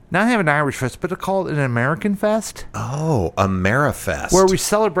 Not have an Irish fest, but call it an American fest. Oh, Amerifest. Where we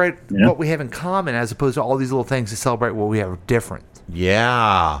celebrate what we have in common as opposed to all these little things to celebrate what we have different.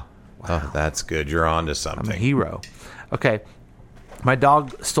 Yeah. Wow. Oh, that's good. You're on to something. I'm a hero. Okay. My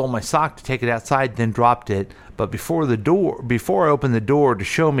dog stole my sock to take it outside, then dropped it. But before I opened the door to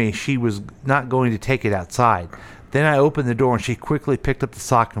show me she was not going to take it outside, then I opened the door and she quickly picked up the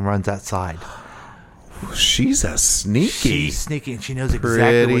sock and runs outside. She's a sneaky. She's sneaky, and she knows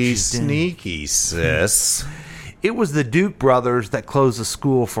exactly what she's doing. Pretty sneaky, sis. It was the Duke brothers that closed the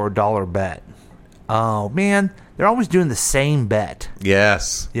school for $1 bet. Oh man, they're always doing the same bet.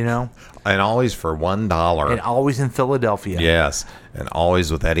 Yes. You know. And always for $1. And always in Philadelphia. Yes. And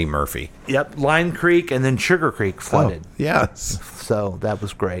always with Eddie Murphy. Yep. Line Creek and then Sugar Creek flooded. Oh, yes. So that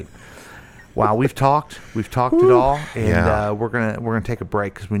was great. Wow, we've talked it all, and we're gonna take a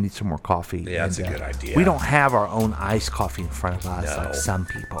break because we need some more coffee. Yeah, that's a good idea. We don't have our own iced coffee in front of us like some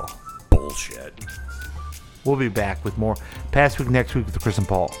people. Bullshit. We'll be back with more Past Week next week with Chris and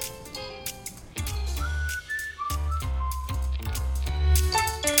Paul.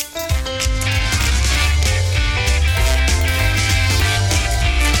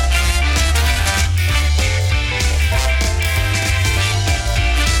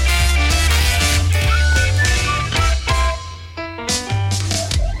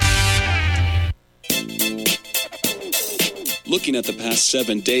 at the past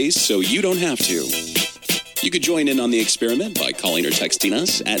 7 days so you don't have to. You could join in on the experiment by calling or texting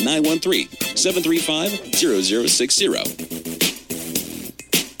us at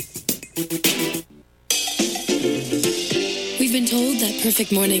 913-735-0060. We've been told that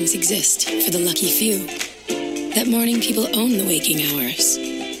perfect mornings exist for the lucky few. That morning people own the waking hours.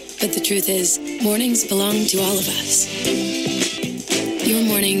 But the truth is, mornings belong to all of us. Your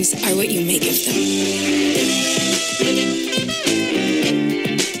mornings are what you make of them.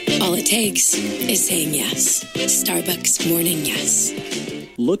 All it takes is saying yes. Starbucks Morning Yes.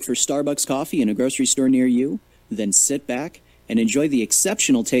 Look for Starbucks coffee in a grocery store near you, then sit back and enjoy the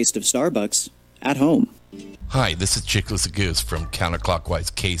exceptional taste of Starbucks at home. Hi, this is Chickless Goose from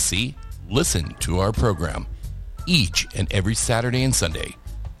Counterclockwise KC. Listen to our program each and every Saturday and Sunday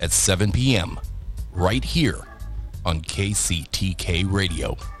at 7 p.m. right here on KCTK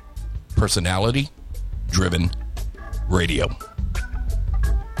Radio. Personality-driven radio.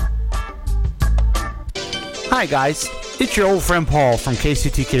 Hi guys, it's your old friend Paul from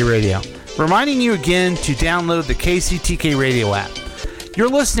KCTK Radio, reminding you again to download the KCTK Radio app. You're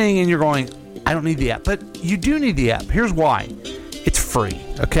listening and you're going, I don't need the app, but you do need the app. Here's why. It's free,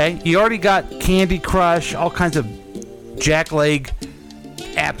 okay? You already got Candy Crush, all kinds of jackleg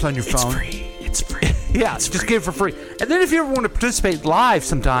apps on your phone. It's free. Yeah, just get it for free. And then if you ever want to participate live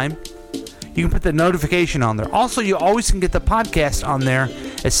sometime, you can put the notification on there. Also, you always can get the podcast on there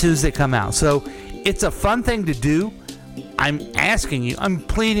as soon as they come out. So it's a fun thing to do. I'm asking you, I'm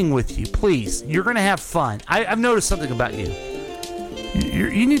pleading with you, please. You're going to have fun. I've noticed something about you.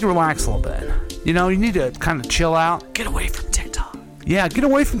 You need to relax a little bit. You know, you need to kind of chill out. Get away from TikTok. Yeah, get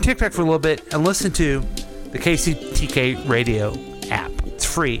away from TikTok for a little bit and listen to the KCTK Radio app. It's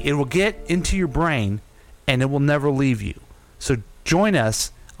free. It will get into your brain and it will never leave you. So join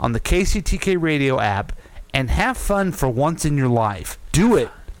us on the KCTK Radio app and have fun for once in your life. Do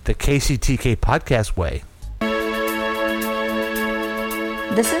it the KCTK podcast way.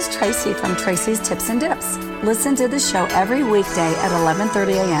 This is Tracy from Tracy's Tips and Dips. Listen to the show every weekday at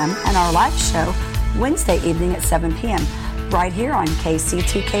 11:30 a.m. and our live show Wednesday evening at 7 p.m. right here on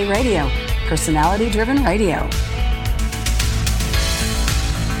KCTK Radio, personality-driven radio.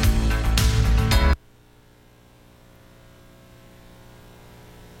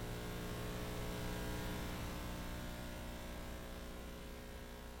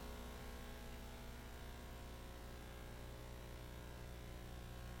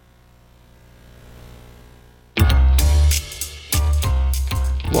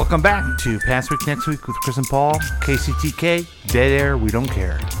 Welcome back to Past Week, Next Week with Chris and Paul. KCTK, dead air, we don't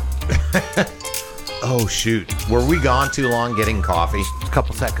care. Oh, shoot. Were we gone too long getting coffee? A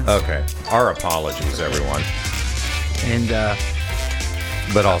couple seconds. Okay. Our apologies, everyone. And,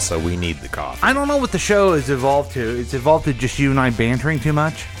 but also, we need the coffee. I don't know what the show has evolved to. It's evolved to just you and I bantering too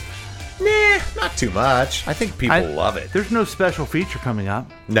much. Nah, not too much. I think people love it. There's no special feature coming up.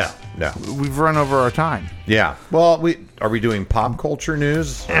 No. We've run over our time. Yeah. Well, are we doing pop culture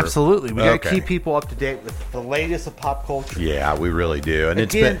news? Absolutely. We got to keep people up to date with the latest of pop culture. Yeah, we really do. And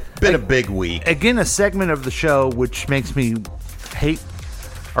it's been a big week. Again, a segment of the show which makes me hate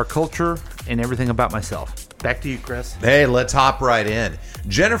our culture and everything about myself. Back to you, Chris. Hey, let's hop right in.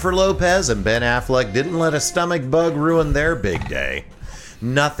 Jennifer Lopez and Ben Affleck didn't let a stomach bug ruin their big day.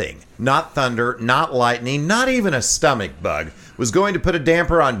 Nothing, not thunder, not lightning, not even a stomach bug was going to put a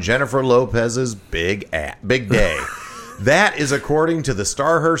damper on Jennifer Lopez's big day. That is according to the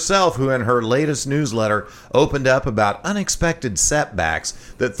star herself, who in her latest newsletter opened up about unexpected setbacks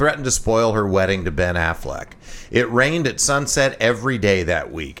that threatened to spoil her wedding to Ben Affleck. It rained at sunset every day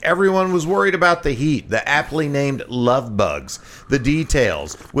that week. Everyone was worried about the heat, the aptly named love bugs, the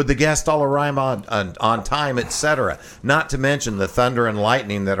details, would the guest all arrive on time, etc. Not to mention the thunder and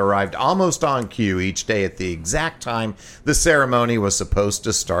lightning that arrived almost on cue each day at the exact time the ceremony was supposed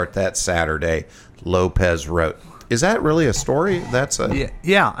to start that Saturday, Lopez wrote. Is that really a story? That's a...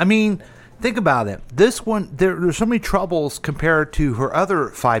 Yeah. I mean, think about it. This one, there's so many troubles compared to her other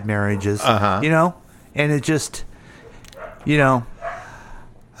 5 marriages, you know? And it just, you know.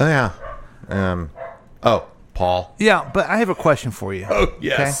 Oh, yeah. Paul. Yeah, but I have a question for you. Oh,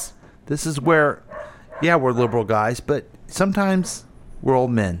 yes. Okay? This is where, we're liberal guys, but sometimes we're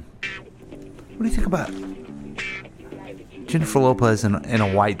old men. What do you think about Jennifer Lopez in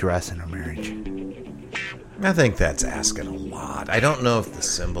a white dress in her marriage? I think that's asking a lot. I don't know if the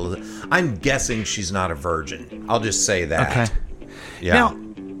symbol is... I'm guessing she's not a virgin. I'll just say that. Okay. Yeah. Now,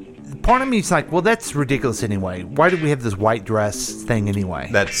 part of me is like, well, that's ridiculous anyway. Why do we have this white dress thing anyway?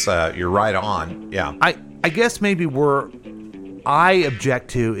 That's, you're right on. Yeah. I guess maybe I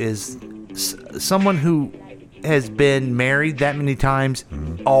object to is someone who has been married that many times,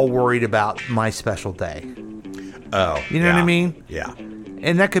 all worried about my special day. Oh, you know what I mean? Yeah.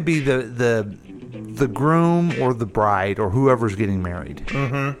 And that could be the groom or the bride or whoever's getting married.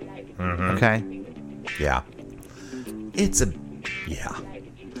 Mm-hmm. Okay. Yeah.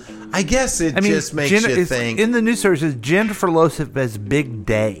 I guess it just makes you think. In the news service, Jennifer Lopez's big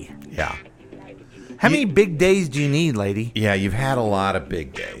day. Yeah. How many big days do you need, lady? Yeah, you've had a lot of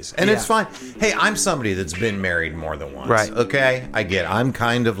big days. And it's fine. Hey, I'm somebody that's been married more than once. Right. Okay? I get it. I'm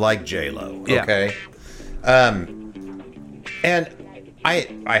kind of like J-Lo. Yeah. Okay? And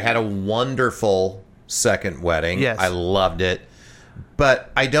I had a wonderful second wedding. Yes. I loved it.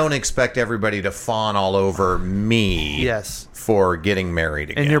 But I don't expect everybody to fawn all over me for getting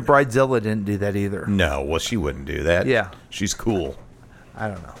married again. And your bridezilla didn't do that either. No, well, she wouldn't do that. Yeah. She's cool. I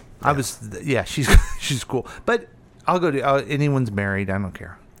don't know. She's cool. But I'll go to anyone's married. I don't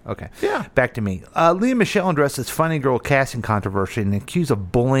care. Okay. Yeah. Back to me. Lea Michele addressed this Funny Girl casting controversy and accused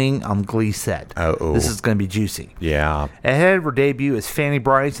of bullying on Glee set. Oh. This is going to be juicy. Yeah. Ahead of her debut as Fanny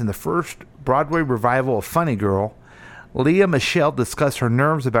Brice in the first Broadway revival of Funny Girl, Lea Michele discussed her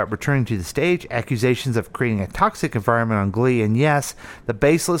nerves about returning to the stage, accusations of creating a toxic environment on Glee, and yes, the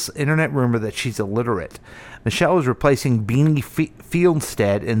baseless internet rumor that she's illiterate. Michelle is replacing Beanie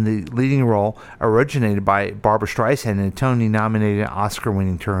Fieldstead in the leading role, originated by Barbra Streisand in Tony-nominated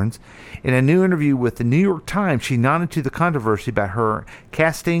Oscar-winning turns. In a new interview with the New York Times, she nodded to the controversy about her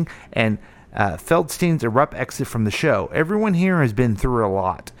casting and Feldstein's abrupt exit from the show. Everyone here has been through a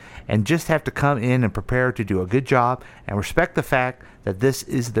lot and just have to come in and prepare to do a good job and respect the fact that this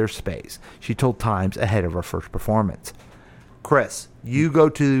is their space, she told Times ahead of her first performance. Chris, you go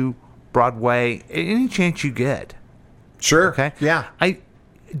to Broadway any chance you get. Sure. Okay. Yeah.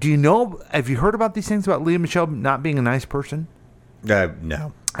 Have you heard about these things about Lea Michele not being a nice person?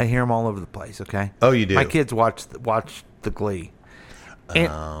 No. I hear them all over the place, okay? Oh, you do? My kids watch the Glee.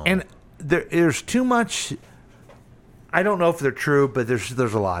 And there's too much. I don't know if they're true, but there's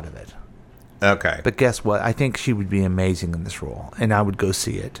a lot of it. Okay. But guess what? I think she would be amazing in this role, and I would go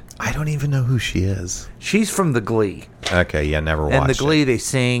see it. I don't even know who she is. She's from the Glee. Okay, yeah, never watched it. And the Glee, they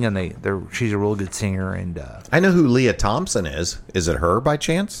sing, and she's a real good singer. And I know who Leah Thompson is. Is it her by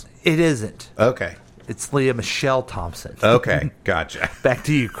chance? It isn't. Okay. It's Lea Michele Thompson. Okay, gotcha. Back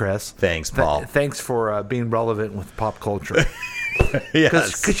to you, Chris. Thanks, Paul. Thanks for being relevant with pop culture.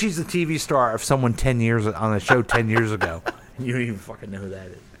 Yes. Because she's a TV star of someone 10 years on a show 10 years ago. And you don't even fucking know who that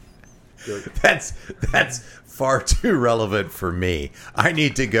is. That's far too relevant for me. I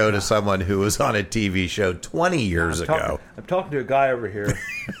need to go to someone who was on a TV show 20 years ago. I'm talking to a guy over here.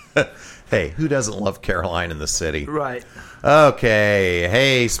 Hey, who doesn't love Caroline in the City? Right. Okay.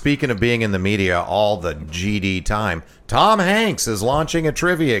 Hey, speaking of being in the media all the GD time, Tom Hanks is launching a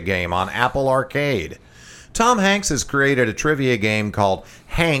trivia game on Apple Arcade. Tom Hanks has created a trivia game called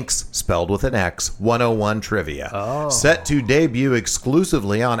Hanks, spelled with an X, 101 Trivia, set to debut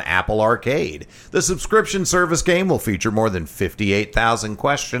exclusively on Apple Arcade. The subscription service game will feature more than 58,000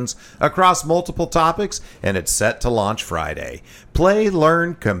 questions across multiple topics, and it's set to launch Friday. Play,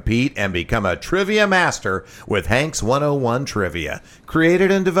 learn, compete, and become a trivia master with Hanks 101 Trivia,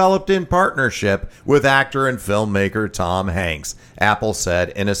 created and developed in partnership with actor and filmmaker Tom Hanks, Apple said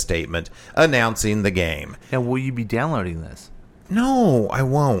in a statement announcing the game. And will you be downloading this? No, I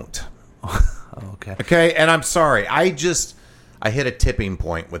won't. Okay. Okay, and I'm sorry. I hit a tipping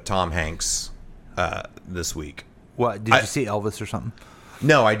point with Tom Hanks this week. What, did you see Elvis or something?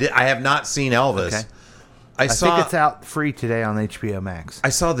 No, I did. I have not seen Elvis. Okay. I think it's out free today on HBO Max. I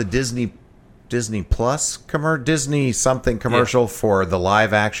saw the Disney Plus Disney something commercial for the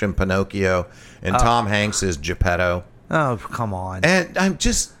live action Pinocchio, and Tom Hanks is Geppetto. Oh, come on. And I'm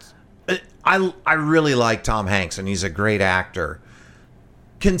just I really like Tom Hanks, and he's a great actor.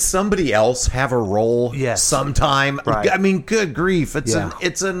 Can somebody else have a role sometime? Right. I mean, good grief.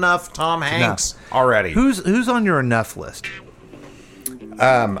 It's enough Tom Hanks already. Who's on your enough list?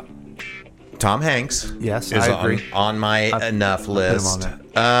 Tom Hanks. Yes, is I agree. on my enough list.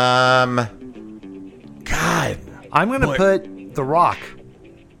 God. I'm going to put The Rock.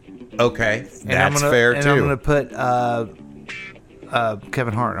 Okay. That's fair, too. And I'm going to put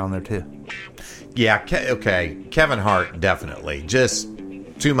Kevin Hart on there, too. Yeah, okay. Kevin Hart, definitely. Just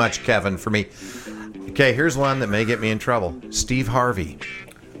too much Kevin for me. Okay, here's one that may get me in trouble. Steve Harvey.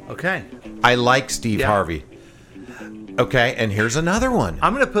 Okay. I like Steve Harvey. Okay, and here's another one.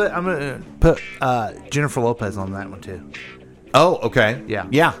 I'm gonna put Jennifer Lopez on that one too. Oh, okay. Yeah.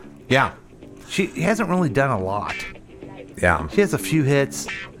 Yeah. She hasn't really done a lot. Yeah. She has a few hits,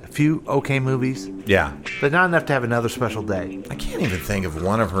 a few okay movies. Yeah. But not enough to have another special day. I can't even think of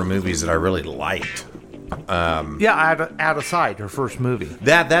one of her movies that I really liked. Out of Sight, her first movie.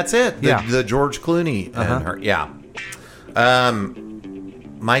 That's it. Yeah. The George Clooney and her. Yeah.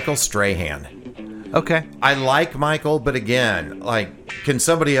 Michael Strahan. Okay. I like Michael, but again, like, can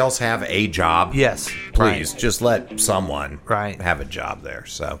somebody else have a job? Yes. Please, Right. just let someone Right. have a job there.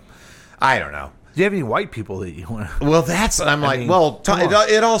 So, I don't know. Do you have any white people that you want to... Well,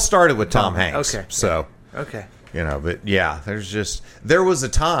 it all started with Tom Hanks. Okay. So, Okay. you know, but yeah, there was a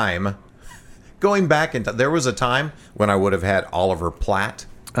time, going back into, there was a time when I would have had Oliver Platt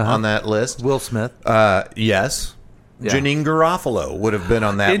on that list. Will Smith. Yes. Yeah. Janine Garofalo would have been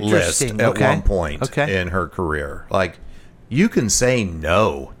on that list Interesting. at Okay. one point in her career. Like, you can say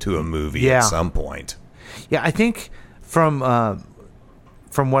no to a movie at some point. Yeah, I think from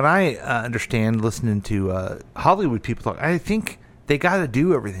what I understand, listening to Hollywood people talk, I think they got to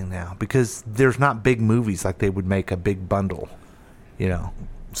do everything now because there's not big movies like they would make a big bundle, you know.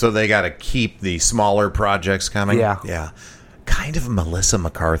 So they got to keep the smaller projects coming. Yeah. Yeah. Kind of Melissa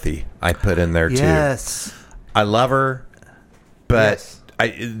McCarthy I put in there too. Yes. I love her, but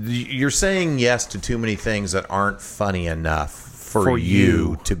you're saying yes to too many things that aren't funny enough for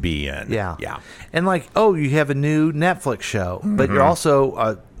you to be in. Yeah. Yeah. And like, oh, you have a new Netflix show, but you're also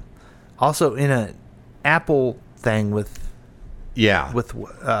in an Apple thing with there's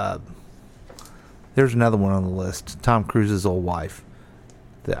another one on the list. Tom Cruise's old wife,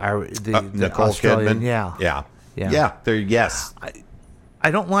 the Nicole Australian, Kidman. Yeah. Yes. I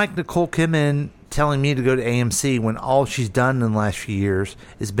don't like Nicole Kidman telling me to go to AMC when all she's done in the last few years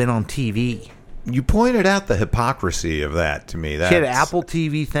has been on TV. You pointed out the hypocrisy of that to me. She had an Apple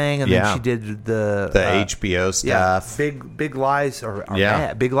TV thing, and then she did the HBO stuff. Yeah, Big Lies are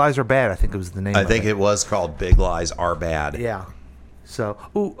bad. Big Lies are bad. I think it was the name. I think it was called Big Lies Are Bad. Yeah. So,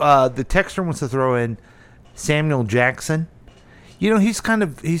 the texter wants to throw in Samuel Jackson. You know, he's kind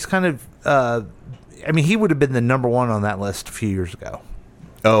of. I mean, he would have been the number one on that list a few years ago.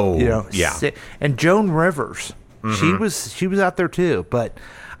 Oh, you know, yeah. And Joan Rivers, she was out there too, but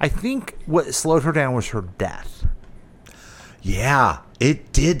I think what slowed her down was her death. Yeah,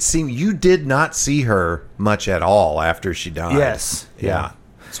 it did seem you did not see her much at all after she died. Yes, yeah,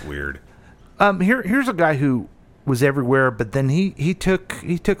 it's weird. Here's a guy who was everywhere, but then he took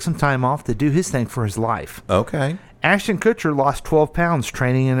some time off to do his thing for his life. Okay, Ashton Kutcher lost 12 pounds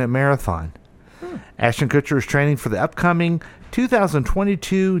training in a marathon. Ashton Kutcher is training for the upcoming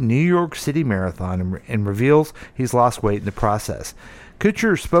 2022 New York City Marathon and reveals he's lost weight in the process.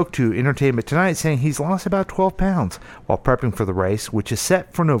 Kutcher spoke to Entertainment Tonight saying he's lost about 12 pounds while prepping for the race, which is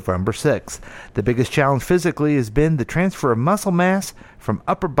set for November 6th. The biggest challenge physically has been the transfer of muscle mass from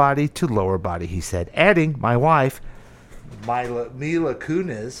upper body to lower body, he said, adding, my wife, Mila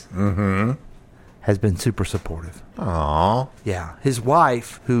Kunis, has been super supportive. Aww. Yeah. His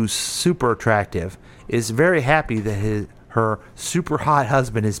wife, who's super attractive, is very happy that her super hot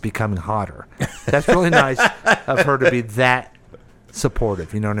husband is becoming hotter. That's really nice of her to be that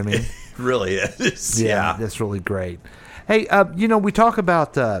supportive. You know what I mean? It really is. Yeah. That's really great. Hey, we talk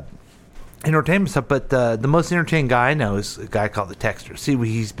about entertainment stuff, but the most entertaining guy I know is a guy called the Texter. See what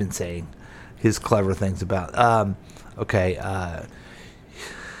he's been saying, his clever things about.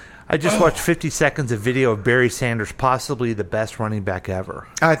 I just watched 50 seconds of video of Barry Sanders, possibly the best running back ever.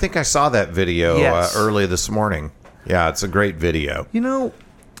 I think I saw that video early this morning. Yeah, it's a great video. You know,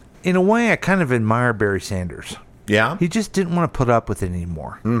 in a way, I kind of admire Barry Sanders. Yeah? He just didn't want to put up with it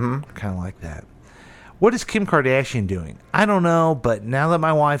anymore. Mm-hmm. Kind of like that. What is Kim Kardashian doing? I don't know, but now that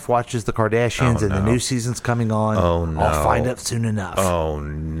my wife watches the Kardashians the new season's coming on, I'll find out soon enough. Oh,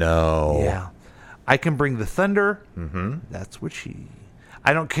 no. Yeah. I can bring the thunder. Mm-hmm. That's what she...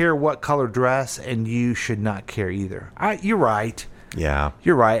 I don't care what color dress, and you should not care either. You're right. Yeah.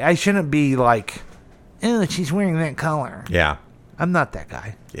 You're right. I shouldn't be like, oh, she's wearing that color. Yeah. I'm not that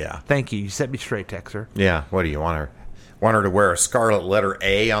guy. Yeah. Thank you. You set me straight, Texer. Yeah. What do you want her? Want her to wear a scarlet letter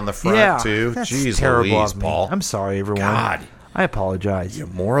A on the front, too? That's Jeez terrible Louise, of me. Paul. I'm sorry, everyone. God. I apologize. You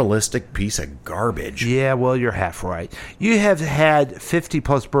moralistic piece of garbage. Yeah, well, you're half right. You have had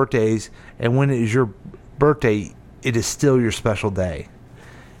 50-plus birthdays, and when it is your birthday, it is still your special day.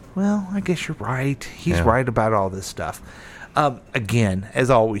 Well, I guess you're right. He's right about all this stuff. Again, as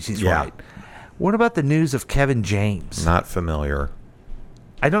always, he's right. What about the news of Kevin James? Not familiar.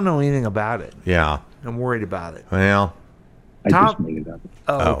 I don't know anything about it. Yeah. I'm worried about it. Well, I just made it up.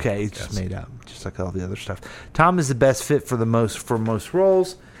 Oh, okay. It's just made up, just like all the other stuff. Tom is the best fit for most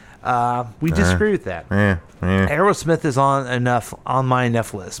roles. We disagree with that. Aerosmith is on my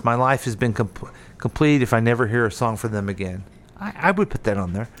enough list. My life has been complete if I never hear a song from them again. I would put that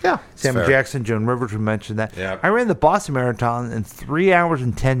on there. Yeah, Samuel fair. Jackson, Joan Rivers, we mentioned that. Yeah. I ran the Boston Marathon in 3 hours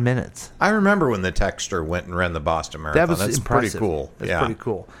and 10 minutes. I remember when the Texter went and ran the Boston Marathon. That was That's impressive. pretty cool. That's pretty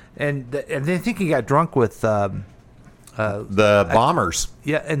cool. And I think he got drunk with the Bombers.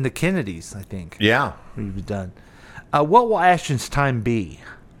 Yeah, and the Kennedys, I think. Yeah. He was done. What will Ashton's time be?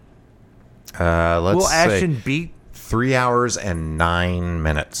 Let's will say Ashton beat 3 hours and 9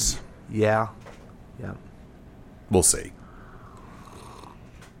 minutes. Yeah. We'll see.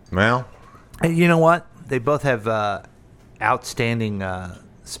 Well, and you know what? They both have outstanding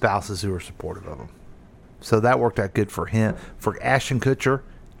spouses who are supportive of them. So that worked out good for him, for Ashton Kutcher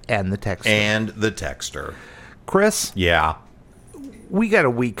and the Texter. Chris? Yeah. We got a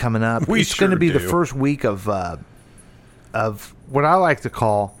week coming up. We it's going to be sure the do. first week of what I like to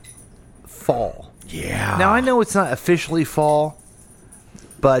call fall. Yeah. Now, I know it's not officially fall,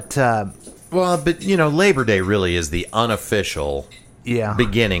 but Labor Day really is the unofficial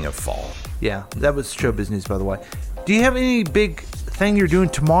beginning of fall. Yeah, that was showbiz news, by the way. Do you have any big thing you're doing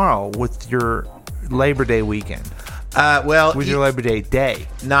tomorrow with your Labor Day weekend? With your Labor Day day?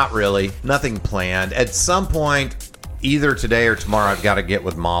 Not really. Nothing planned. At some point, either today or tomorrow, I've got to get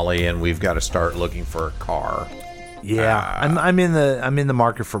with Molly, and we've got to start looking for a car. Yeah, I'm in the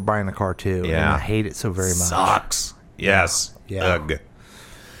market for buying a car too. Yeah. and I hate it so very much. Sucks. Yes. Yeah. Ugh.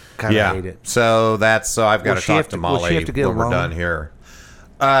 Kind of hate it. So I've got Will to she talk have to to- will Molly she have to get a when we're loan? done here.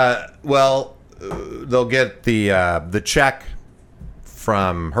 They'll get the check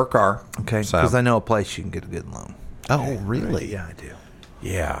from her car. Okay, So because I know a place you can get a good loan. Oh, really? Yeah, I do.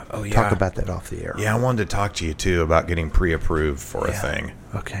 Yeah. Oh, yeah. Talk about that off the air. Yeah, I wanted to talk to you too about getting pre-approved for a thing.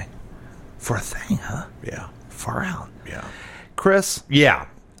 Okay. For a thing, huh? Yeah. Far out. Yeah. Chris? Yeah.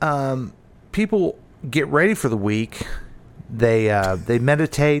 People get ready for the week. They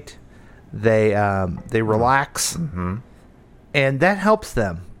meditate. They relax. Mm-hmm. And that helps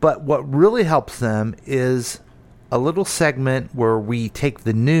them. But what really helps them is a little segment where we take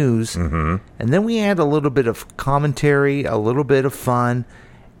the news and then we add a little bit of commentary, a little bit of fun,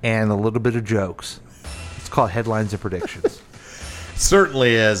 and a little bit of jokes. It's called Headlines and Predictions.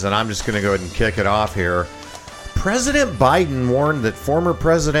 Certainly is, and I'm just going to go ahead and kick it off here. President Biden warned that former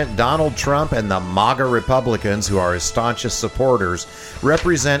President Donald Trump and the MAGA Republicans, who are his staunchest supporters,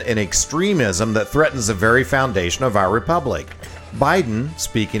 represent an extremism that threatens the very foundation of our republic. Biden,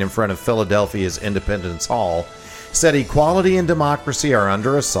 speaking in front of Philadelphia's Independence Hall, said equality and democracy are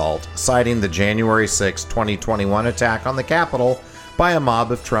under assault, citing the January 6, 2021 attack on the Capitol by a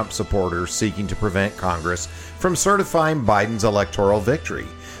mob of Trump supporters seeking to prevent Congress from certifying Biden's electoral victory.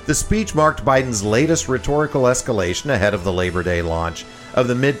 The speech marked Biden's latest rhetorical escalation ahead of the Labor Day launch of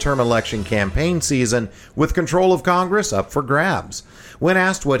the midterm election campaign season, with control of Congress up for grabs. When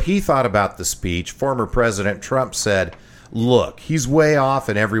asked what he thought about the speech, former President Trump said, "Look, he's way off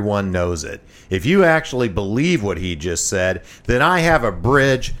and everyone knows it. If you actually believe what he just said, then I have a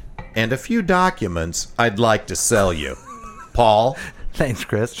bridge and a few documents I'd like to sell you." Paul? Thanks,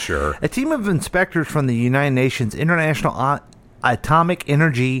 Chris. Sure. A team of inspectors from the United Nations International Atomic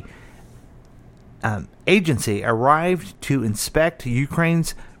Energy Agency arrived to inspect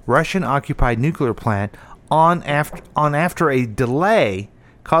Ukraine's Russian-occupied nuclear plant after a delay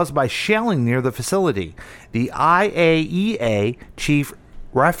caused by shelling near the facility. The IAEA chief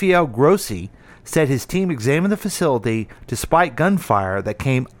Rafael Grossi said his team examined the facility despite gunfire that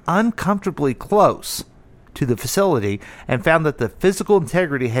came uncomfortably close to the facility and found that the physical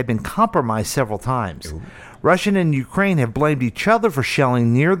integrity had been compromised several times. Ooh. Russia and Ukraine have blamed each other for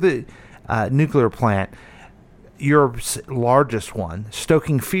shelling near the nuclear plant, Europe's largest one,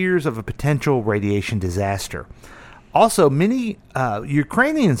 stoking fears of a potential radiation disaster. Also, many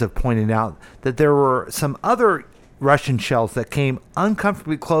Ukrainians have pointed out that there were some other Russian shells that came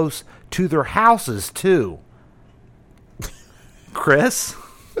uncomfortably close to their houses, too. Chris?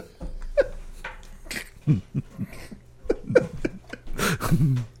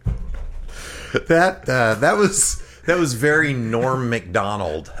 That was very Norm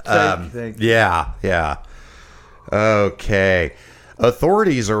Macdonald. Thank you. Yeah. Okay.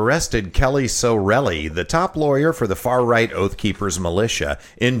 Authorities arrested Kelly Sorelli, the top lawyer for the far-right Oath Keepers militia,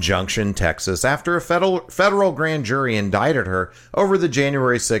 in Junction, Texas, after a federal grand jury indicted her over the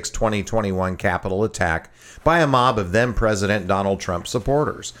January 6, 2021 Capitol attack by a mob of then-President Donald Trump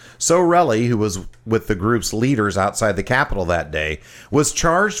supporters. Sorelli, who was with the group's leaders outside the Capitol that day, was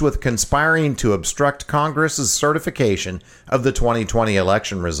charged with conspiring to obstruct Congress's certification of the 2020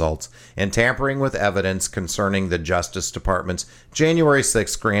 election results and tampering with evidence concerning the Justice Department's January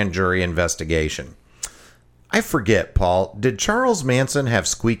 6th grand jury investigation. I forget, Paul, did Charles Manson have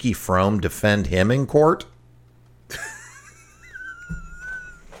Squeaky Fromme defend him in court?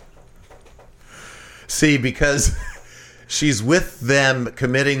 See, because she's with them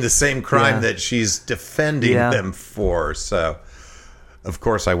committing the same crime that she's defending them for. So, of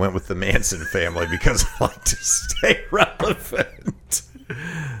course, I went with the Manson family because I like to stay relevant.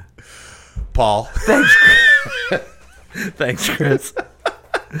 Paul. Thanks, Chris.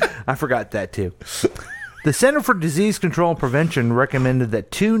 I forgot that, too. The Center for Disease Control and Prevention recommended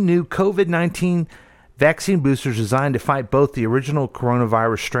that 2 new COVID-19 vaccine boosters designed to fight both the original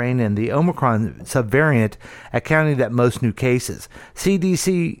coronavirus strain and the Omicron subvariant, accounting that most new cases.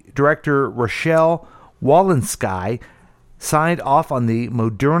 CDC Director Rochelle Walensky signed off on the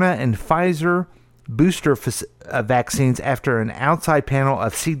Moderna and Pfizer booster vaccines after an outside panel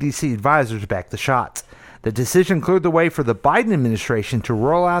of CDC advisors backed the shots. The decision cleared the way for the Biden administration to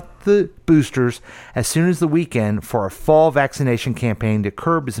roll out the boosters as soon as the weekend for a fall vaccination campaign to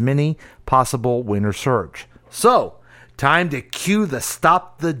curb as many possible winter surge. So, time to cue the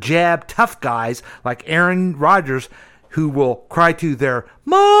stop the jab tough guys like Aaron Rodgers, who will cry to their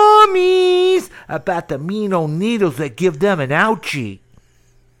mommies about the mean old needles that give them an ouchie.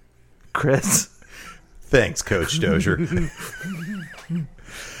 Chris? Thanks, Coach Dozier.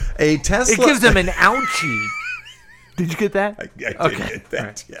 A Tesla. It gives them an ouchie. Did you get that? I did get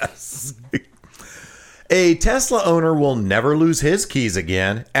that, yes. A Tesla owner will never lose his keys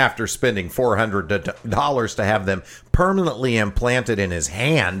again after spending $400 to have them permanently implanted in his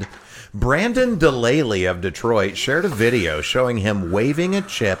hand. Brandon DeLaley of Detroit shared a video showing him waving a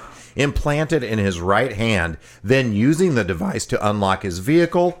chip implanted in his right hand, then using the device to unlock his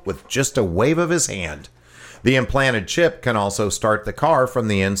vehicle with just a wave of his hand. The implanted chip can also start the car from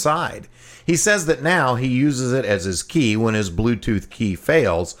the inside. He says that now he uses it as his key when his Bluetooth key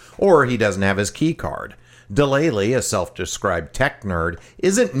fails or he doesn't have his key card. DeLaley, a self-described tech nerd,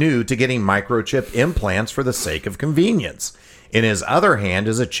 isn't new to getting microchip implants for the sake of convenience. In his other hand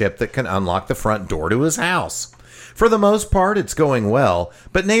is a chip that can unlock the front door to his house. For the most part, it's going well,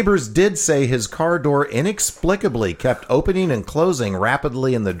 but neighbors did say his car door inexplicably kept opening and closing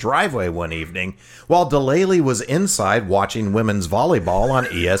rapidly in the driveway one evening while DeLaley was inside watching women's volleyball on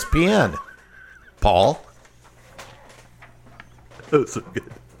ESPN. Paul? That was so good.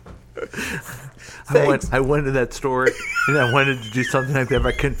 I went to that store and I wanted to do something like that,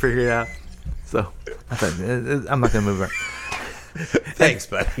 but I couldn't figure it out. So I thought, I'm not going to move on. Thanks,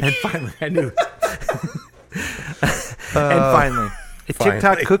 buddy. And finally, I knew. And finally, a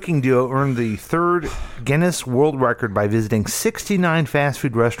TikTok cooking duo earned the 3rd Guinness World Record by visiting 69 fast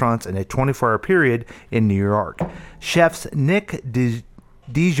food restaurants in a 24-hour period in New York. Chefs Nick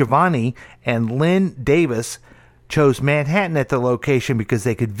DiGiovanni and Lynn Davis chose Manhattan at the location because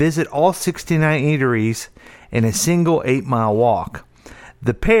they could visit all 69 eateries in a single 8-mile walk.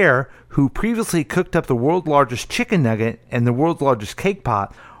 The pair, who previously cooked up the world's largest chicken nugget and the world's largest cake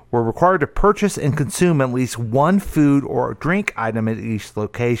pop, were required to purchase and consume at least one food or drink item at each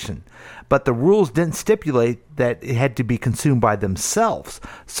location. But the rules didn't stipulate that it had to be consumed by themselves.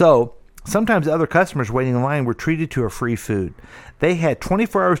 So, sometimes other customers waiting in line were treated to a free food. They had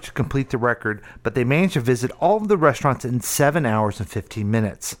 24 hours to complete the record, but they managed to visit all of the restaurants in 7 hours and 15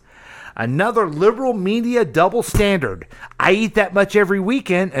 minutes. Another liberal media double standard. I eat that much every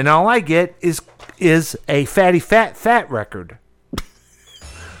weekend, and all I get is a fatty fat record.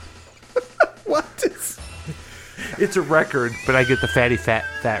 What is... It's a record, but I get the fatty fat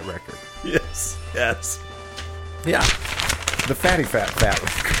record. Yes. Yeah. The fatty fat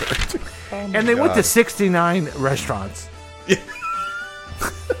record. And they went to 69 restaurants. Yeah.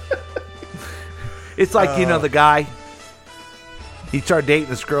 It's like, the guy, he started dating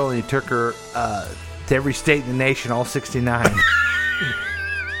this girl and he took her to every state in the nation, all 69.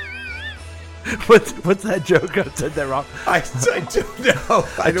 What's that joke? I said that wrong. I don't know.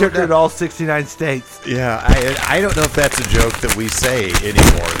 I took her to all 69 states. Yeah, I don't know if that's a joke that we say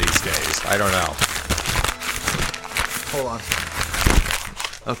anymore these days. I don't know. Hold on.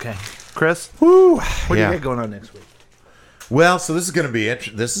 Okay. Chris? Woo. What do you got going on next week? Well, so this is going to be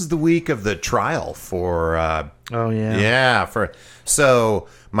this is the week of the trial for so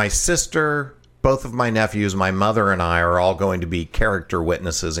my sister, both of my nephews, my mother, and I are all going to be character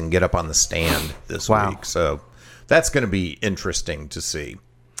witnesses and get up on the stand this week. So that's going to be interesting to see.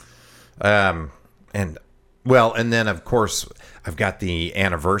 And then of course I've got the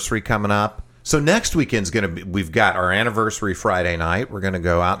anniversary coming up. So next weekend's going to be, we've got our anniversary Friday night. We're going to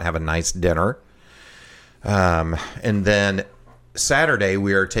go out and have a nice dinner. And then Saturday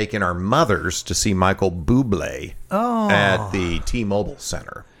we are taking our mothers to see Michael Bublé at the T-Mobile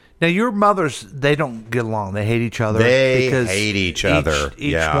Center. Now, your mothers, they don't get along. They hate each other. They hate each other.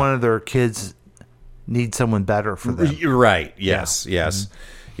 Each one of their kids needs someone better for them. Right. Yes. Yes.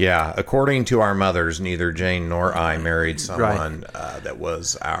 Mm-hmm. Yeah, according to our mothers, neither Jane nor I married someone that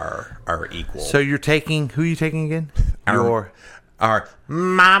was our equal. So you're taking, who are you taking again? Our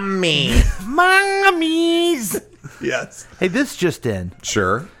mommy. Mommies. Yes. Hey, this just in.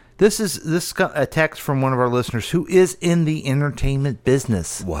 Sure. This got a text from one of our listeners who is in the entertainment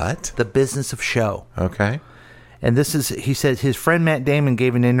business. What? The business of show. Okay. And he said his friend Matt Damon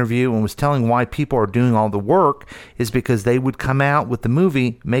gave an interview and was telling why people are doing all the work is because they would come out with the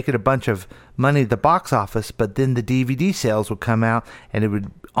movie, make it a bunch of money at the box office, but then the DVD sales would come out and it would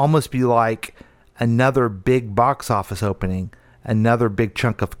almost be like another big box office opening, another big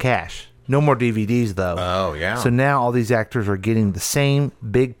chunk of cash. No more DVDs, though. Oh, yeah. So now all these actors are getting the same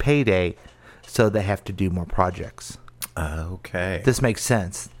big payday, so they have to do more projects. Okay. This makes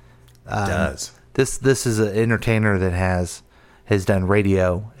sense. It does. This is an entertainer that has done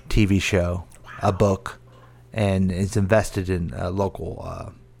radio, TV show, a book, and is invested in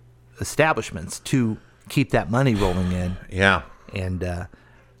local establishments to keep that money rolling in. Yeah. And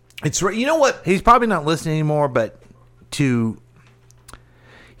it's you know what? He's probably not listening anymore, but he's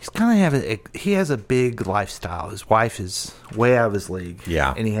kind of he has a big lifestyle. His wife is way out of his league.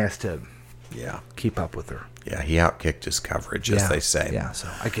 Yeah. And he has to keep up with her. Yeah, he outkicked his coverage, as they say. Yeah, so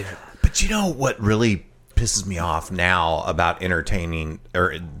I get it. But you know what really pisses me off now about entertaining,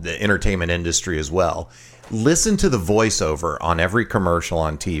 or the entertainment industry as well? Listen to the voiceover on every commercial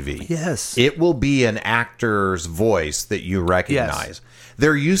on TV. Yes. It will be an actor's voice that you recognize. Yes.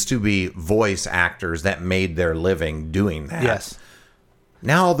 There used to be voice actors that made their living doing that. Yes.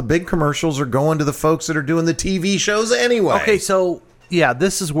 Now the big commercials are going to the folks that are doing the TV shows anyway. Okay, so yeah,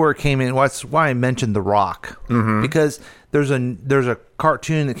 this is where it came in. That's why I mentioned The Rock. Mm-hmm. Because there's a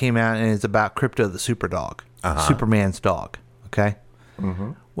cartoon that came out and it's about Crypto the Super Dog, Superman's dog. Okay.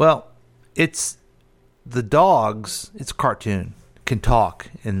 Mm-hmm. Well, it's the dogs. It's a cartoon can talk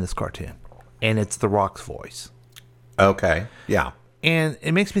in this cartoon, and it's The Rock's voice. Okay. Yeah. And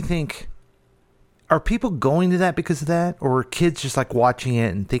it makes me think: are people going to that because of that, or are kids just like watching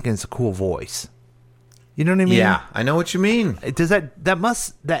it and thinking it's a cool voice? You know what I mean? Yeah, I know what you mean. Does that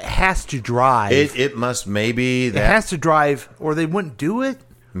has to drive? It must maybe It has to drive, or they wouldn't do it.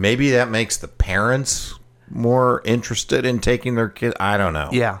 Maybe that makes the parents more interested in taking their kid. I don't know.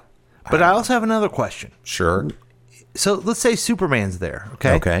 Yeah, but I also have another question. Sure. So let's say Superman's there.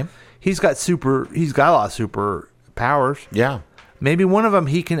 Okay. Okay. He's got a lot of super powers. Yeah. Maybe one of them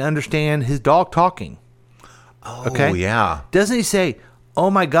he can understand his dog talking. Oh, okay. Yeah. Doesn't he say, "Oh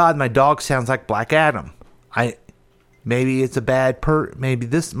my God, my dog sounds like Black Adam"? Maybe it's a bad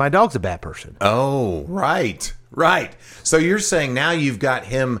my dog's a bad person. Oh, right. So you're saying now you've got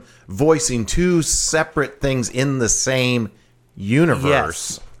him voicing two separate things in the same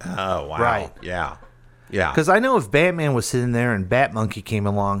universe. Yes. Oh, wow. Right. Yeah. Because I know if Batman was sitting there and Bat Monkey came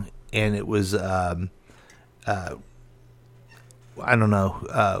along and it was, I don't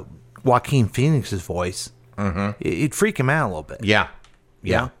know, Joaquin Phoenix's voice, it'd freak him out a little bit. Yeah.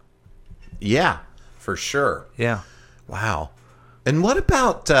 Yeah. Yeah, for sure. Yeah. Wow. And what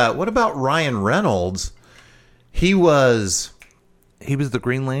about Ryan Reynolds? He was the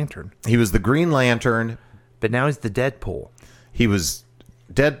Green Lantern. He was the Green Lantern, but now he's the Deadpool. He was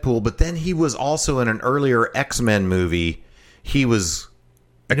Deadpool, but then he was also in an earlier X-Men movie. He was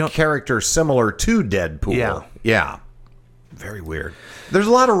a character similar to Deadpool. Yeah. Yeah. Very weird. There's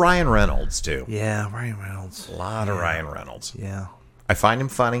a lot of Ryan Reynolds too. Yeah, Ryan Reynolds. A lot of Ryan Reynolds. Yeah. I find him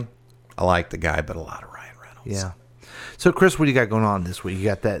funny. I like the guy, but a lot of Ryan Reynolds. Yeah. So, Chris, what do you got going on this week? You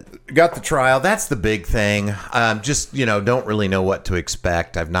got that? Got the trial. That's the big thing. Just, don't really know what to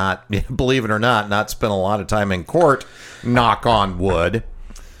expect. I've not, believe it or not spent a lot of time in court, knock on wood.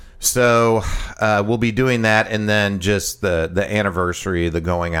 So we'll be doing that. And then just the anniversary, the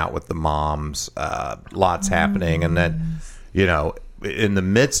going out with the moms, lots happening. And then, in the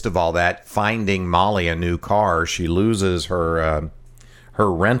midst of all that, finding Molly a new car. She loses her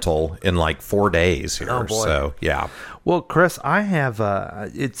rental in like 4 days here. Oh, boy. So, yeah. Well, Chris, I have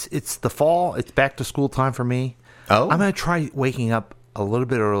it's the fall. It's back to school time for me. Oh, I'm going to try waking up a little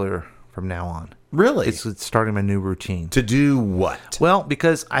bit earlier from now on. Really? It's starting my new routine. To do what? Well,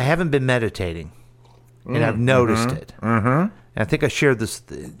 because I haven't been meditating, and I've noticed it. Mm-hmm. And I think I shared this.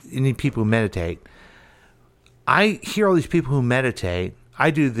 Any people who meditate, I hear all these people who meditate.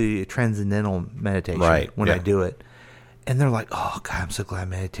 I do the transcendental meditation when I do it. And they're like, "Oh, God, I'm so glad I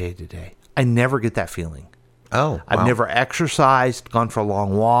meditated today." I never get that feeling. Oh, I've never exercised, gone for a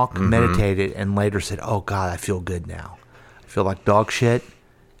long walk, meditated, and later said, "Oh, God, I feel good now. I feel like dog shit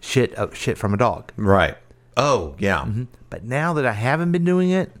from a dog." Right. Oh, yeah. Mm-hmm. But now that I haven't been doing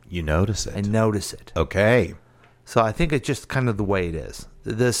it, you notice it. I notice it. Okay. So I think it's just kind of the way it is.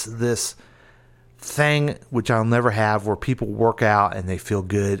 this thing which I'll never have, where people work out and they feel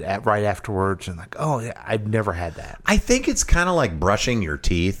good right afterwards, and like, oh yeah, I've never had that. I think it's kind of like brushing your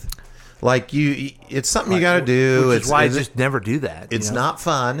teeth. Like it's something you got to do. Which is why I just never do that. It's not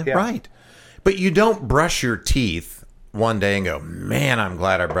fun, right? But you don't brush your teeth one day and go, man, I'm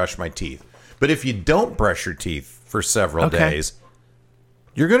glad I brushed my teeth. But if you don't brush your teeth for several days,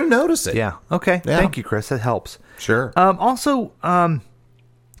 you're going to notice it. Yeah. Okay. Yeah. Thank you, Chris. That helps. Sure. Also,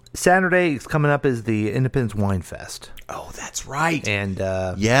 Saturday is coming up is the Independence Wine Fest. Oh, that's right. And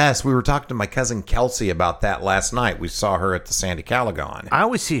yes, we were talking to my cousin Kelsey about that last night. We saw her at the Sandy Calagon. I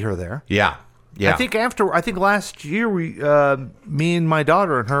always see her there. Yeah. I think last year me and my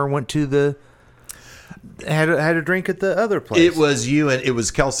daughter and her went to had a drink at the other place. It was you and it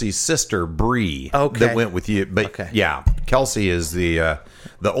was Kelsey's sister Bree that went with you. But yeah, Kelsey is the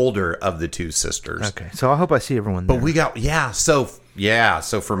older of the two sisters. Okay, so I hope I see everyone there. But we got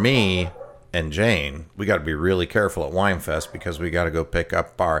so for me and Jane, we got to be really careful at Winefest because we got to go pick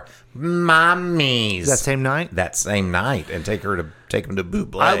up our mommies. That same night? That same night, and take them to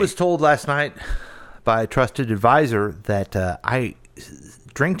Buble. I was told last night by a trusted advisor that I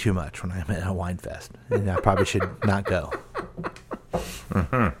drink too much when I'm at a wine fest, and I probably should not go.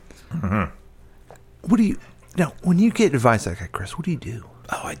 What do you now? When you get advice like that, Chris, what do you do?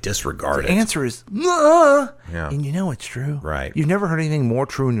 Oh, I disregard it. The answer is, yeah. And you know it's true. Right. You've never heard anything more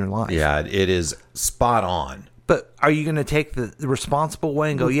true in your life. Yeah, it is spot on. But are you going to take the responsible way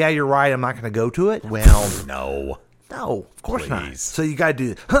and go, yeah, you're right, I'm not going to go to it? Well, no. No, of course not. So you got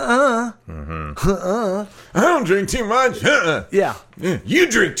to do, I don't drink too much. Yeah. You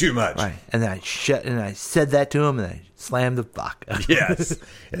drink too much. Right. And then I said that to him, and I slammed the vodka. Yes.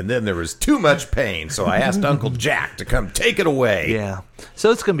 And then there was too much pain, so I asked Uncle Jack to come take it away. Yeah.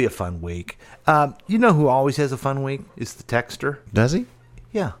 So it's going to be a fun week. You know who always has a fun week? Is the texter. Does he?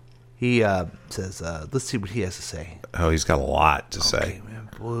 Yeah. He says, let's see what he has to say. Oh, he's got a lot to say. Man.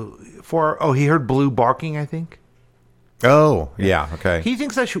 He heard Blue barking, I think. Oh, yeah, okay. He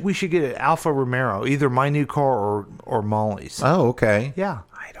thinks we should get an Alfa Romero, either my new car or Molly's. Oh, okay. Yeah.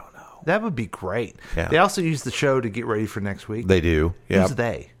 I don't know. That would be great. Yeah. They also use the show to get ready for next week. They do. Yeah. Who's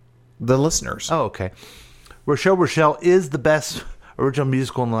they? The listeners. Oh, okay. Rochelle is the best original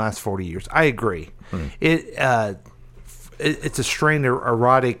musical in the last 40 years. I agree. It's a strange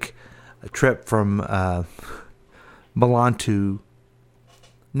erotic trip from Milan to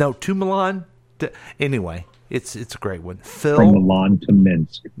Milan. Anyway. It's a great one. Phil, from Milan to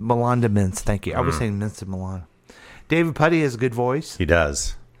Minsk. Milan to Minsk. Thank you. I was saying Minsk to Milan. David Puddy has a good voice. He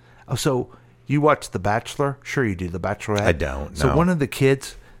does. Oh, so you watch The Bachelor? Sure you do. The Bachelorette. I don't. So one of the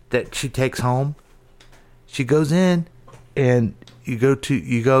kids that she takes home, she goes in, and you go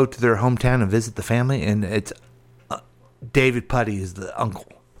to their hometown and visit the family, and it's David Puddy is the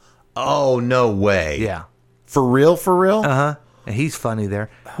uncle. Oh, no way. Yeah. For real? For real? Uh-huh. And he's funny there.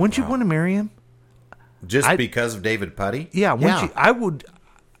 Wouldn't you want to marry him? Just because of David Puddy? Yeah. I would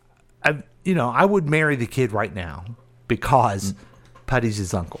marry the kid right now because Puddy's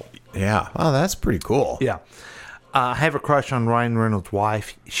his uncle. Yeah. Oh, that's pretty cool. Yeah. I have a crush on Ryan Reynolds'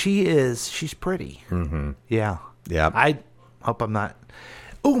 wife. She's pretty. Mm-hmm. Yeah. Yeah. I hope I'm not.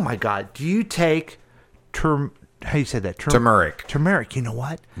 Oh my God. Do you take how you said that? Turmeric. Turmeric. You know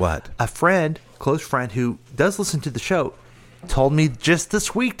what? What? A close friend who does listen to the show told me just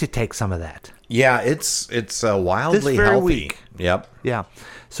this week to take some of that. Yeah, it's wildly this very healthy. Week. Yep. Yeah.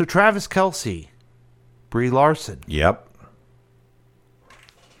 So Travis Kelce, Brie Larson. Yep.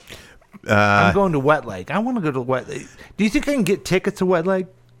 I'm going to Wet Leg. I want to go to Wet Leg. Do you think I can get tickets to Wet Leg,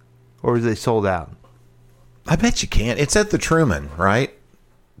 or are they sold out? I bet you can. It's at the Truman, right?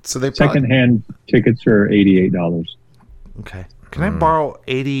 So they secondhand tickets are $88. Okay. Can I borrow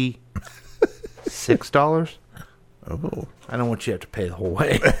 $86? Oh. I don't want you to have to pay the whole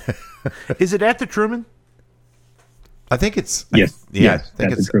way. Is it at the Truman? I think it's... Yes. Yes, I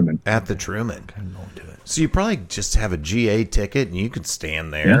think it's the Truman. At the Truman. I'm going to it. So you probably just have a GA ticket and you could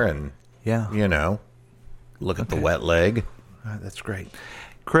stand there and, look at the Wet Leg. That's great.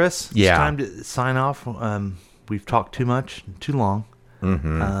 Chris, it's time to sign off. We've talked too much, too long.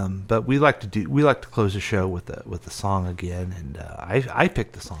 Mm-hmm. But we like to close the show with the song again, and I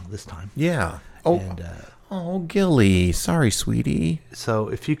picked the song this time. Yeah. Oh, Gilly. Sorry, sweetie. So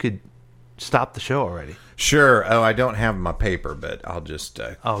if you could stop the show already. Sure. Oh, I don't have my paper, but I'll just...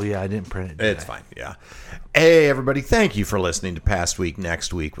 I didn't print it. It's fine, yeah. Hey, everybody. Thank you for listening to Past Week,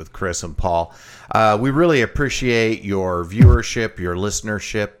 Next Week with Chris and Paul. We really appreciate your viewership, your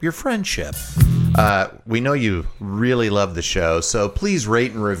listenership, your friendship. We know you really love the show, so please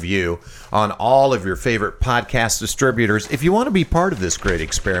rate and review on all of your favorite podcast distributors. If you want to be part of this great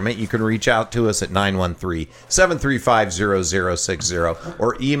experiment, you can reach out to us at 913-735-0060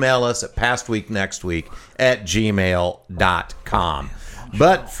 or email us at pastweeknextweek@gmail.com.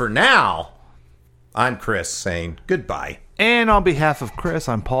 But for now, I'm Chris saying goodbye. And on behalf of Chris,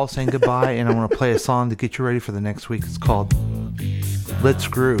 I'm Paul saying goodbye, and I want to play a song to get you ready for the next week. It's called Let's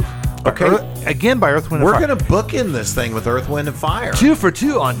Groove. Okay. Again by Earth, Wind & We're Fire. going to bookend this thing with Earth, Wind & Fire. 2 for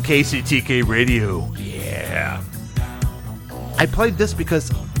 2 on KCTK Radio. Yeah. I played this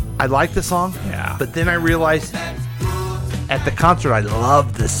because I like the song, but then I realized at the concert I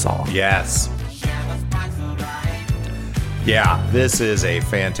love this song. Yes. Yeah, this is a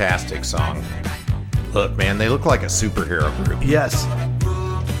fantastic song. Look, man, they look like a superhero group. Yes.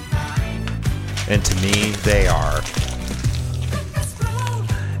 And to me, they are.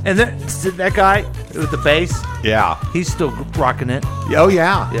 And then that guy with the bass, yeah, he's still rocking it. Oh,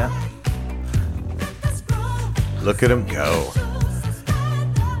 yeah. Yeah. Look at him go.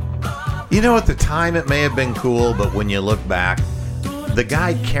 You know, at the time it may have been cool, but when you look back, the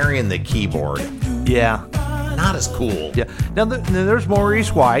guy carrying the keyboard, yeah, not as cool. Yeah. Now there's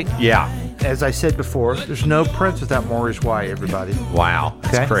Maurice White. Yeah. As I said before, there's no Prince without Maurice White, everybody. Wow.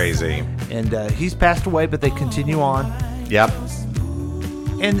 That's crazy. And he's passed away, but they continue on. Yep.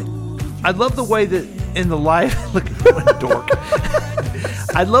 And I love the way that in the live... Look at that dork.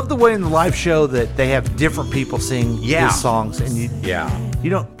 I love the way in the live show that they have different people sing his songs. And you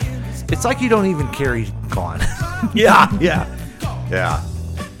don't... It's like you don't even care he's gone. Yeah.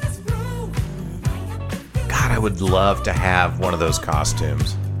 God, I would love to have one of those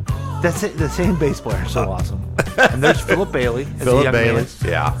costumes. That's it. The same bass player. So awesome. And there's Philip Bailey. Philip Bailey.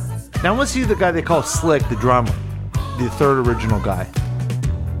 Yeah. Now let's see the guy they call Slick, the drummer. The third original guy.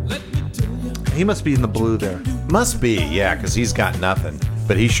 He must be in the blue there. Must be, yeah, because he's got nothing.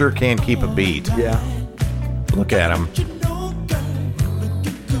 But he sure can keep a beat. Yeah. Look at him.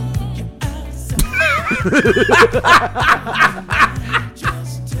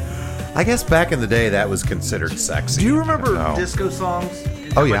 I guess back in the day that was considered sexy. Do you remember disco songs?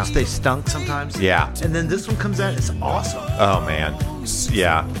 Oh, yeah. They stunk sometimes? Yeah. And then this one comes out, it's awesome. Oh, man.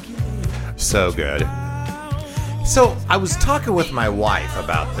 Yeah. So good. So I was talking with my wife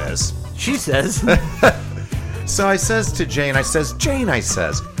about this. She says. So I says to Jane, Jane,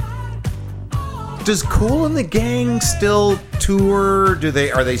 does Kool and the Gang still tour?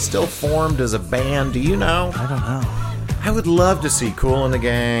 Are they still formed as a band? Do you know? I don't know. I would love to see Kool and the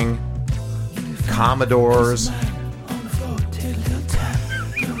Gang, Commodores.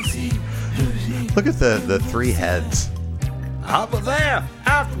 Look at the three heads. Over there,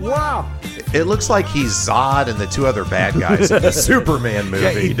 after a while. It looks like he's Zod and the two other bad guys in the Superman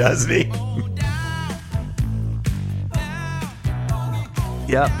movie, doesn't he?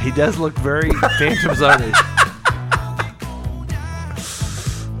 Yep, he does look very Phantom Zone-ish.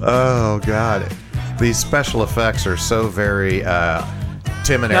 Oh, God. These special effects are so very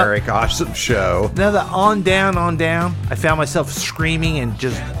Tim and Eric awesome show. Now the on down, I found myself screaming and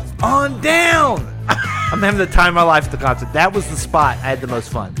just on down. I'm having the time of my life at the concert. That was the spot I had the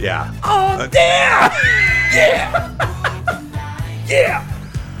most fun. Yeah. On down. Yeah. Yeah.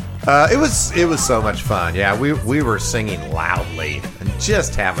 It was so much fun. Yeah, we were singing loudly and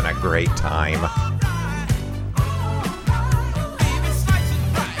just having a great time.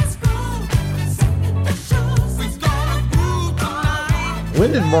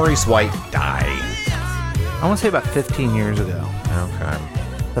 When did Maurice White die? I want to say about 15 years ago. Okay.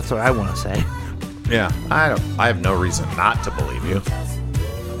 That's what I want to say. Yeah, I have no reason not to believe you.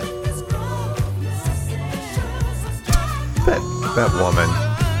 That woman.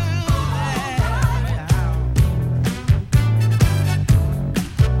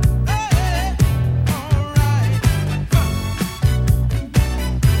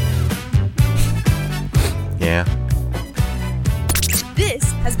 Yeah. This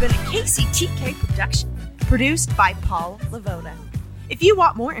has been a KCTK production, produced by Paul Lavoda. If you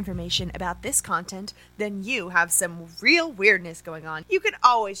want more information about this content, then you have some real weirdness going on. You can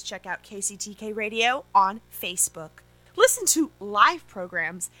always check out KCTK Radio on Facebook. Listen to live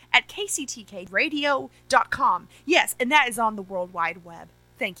programs at kctkradio.com. Yes, and that is on the World Wide Web.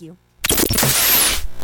 Thank you.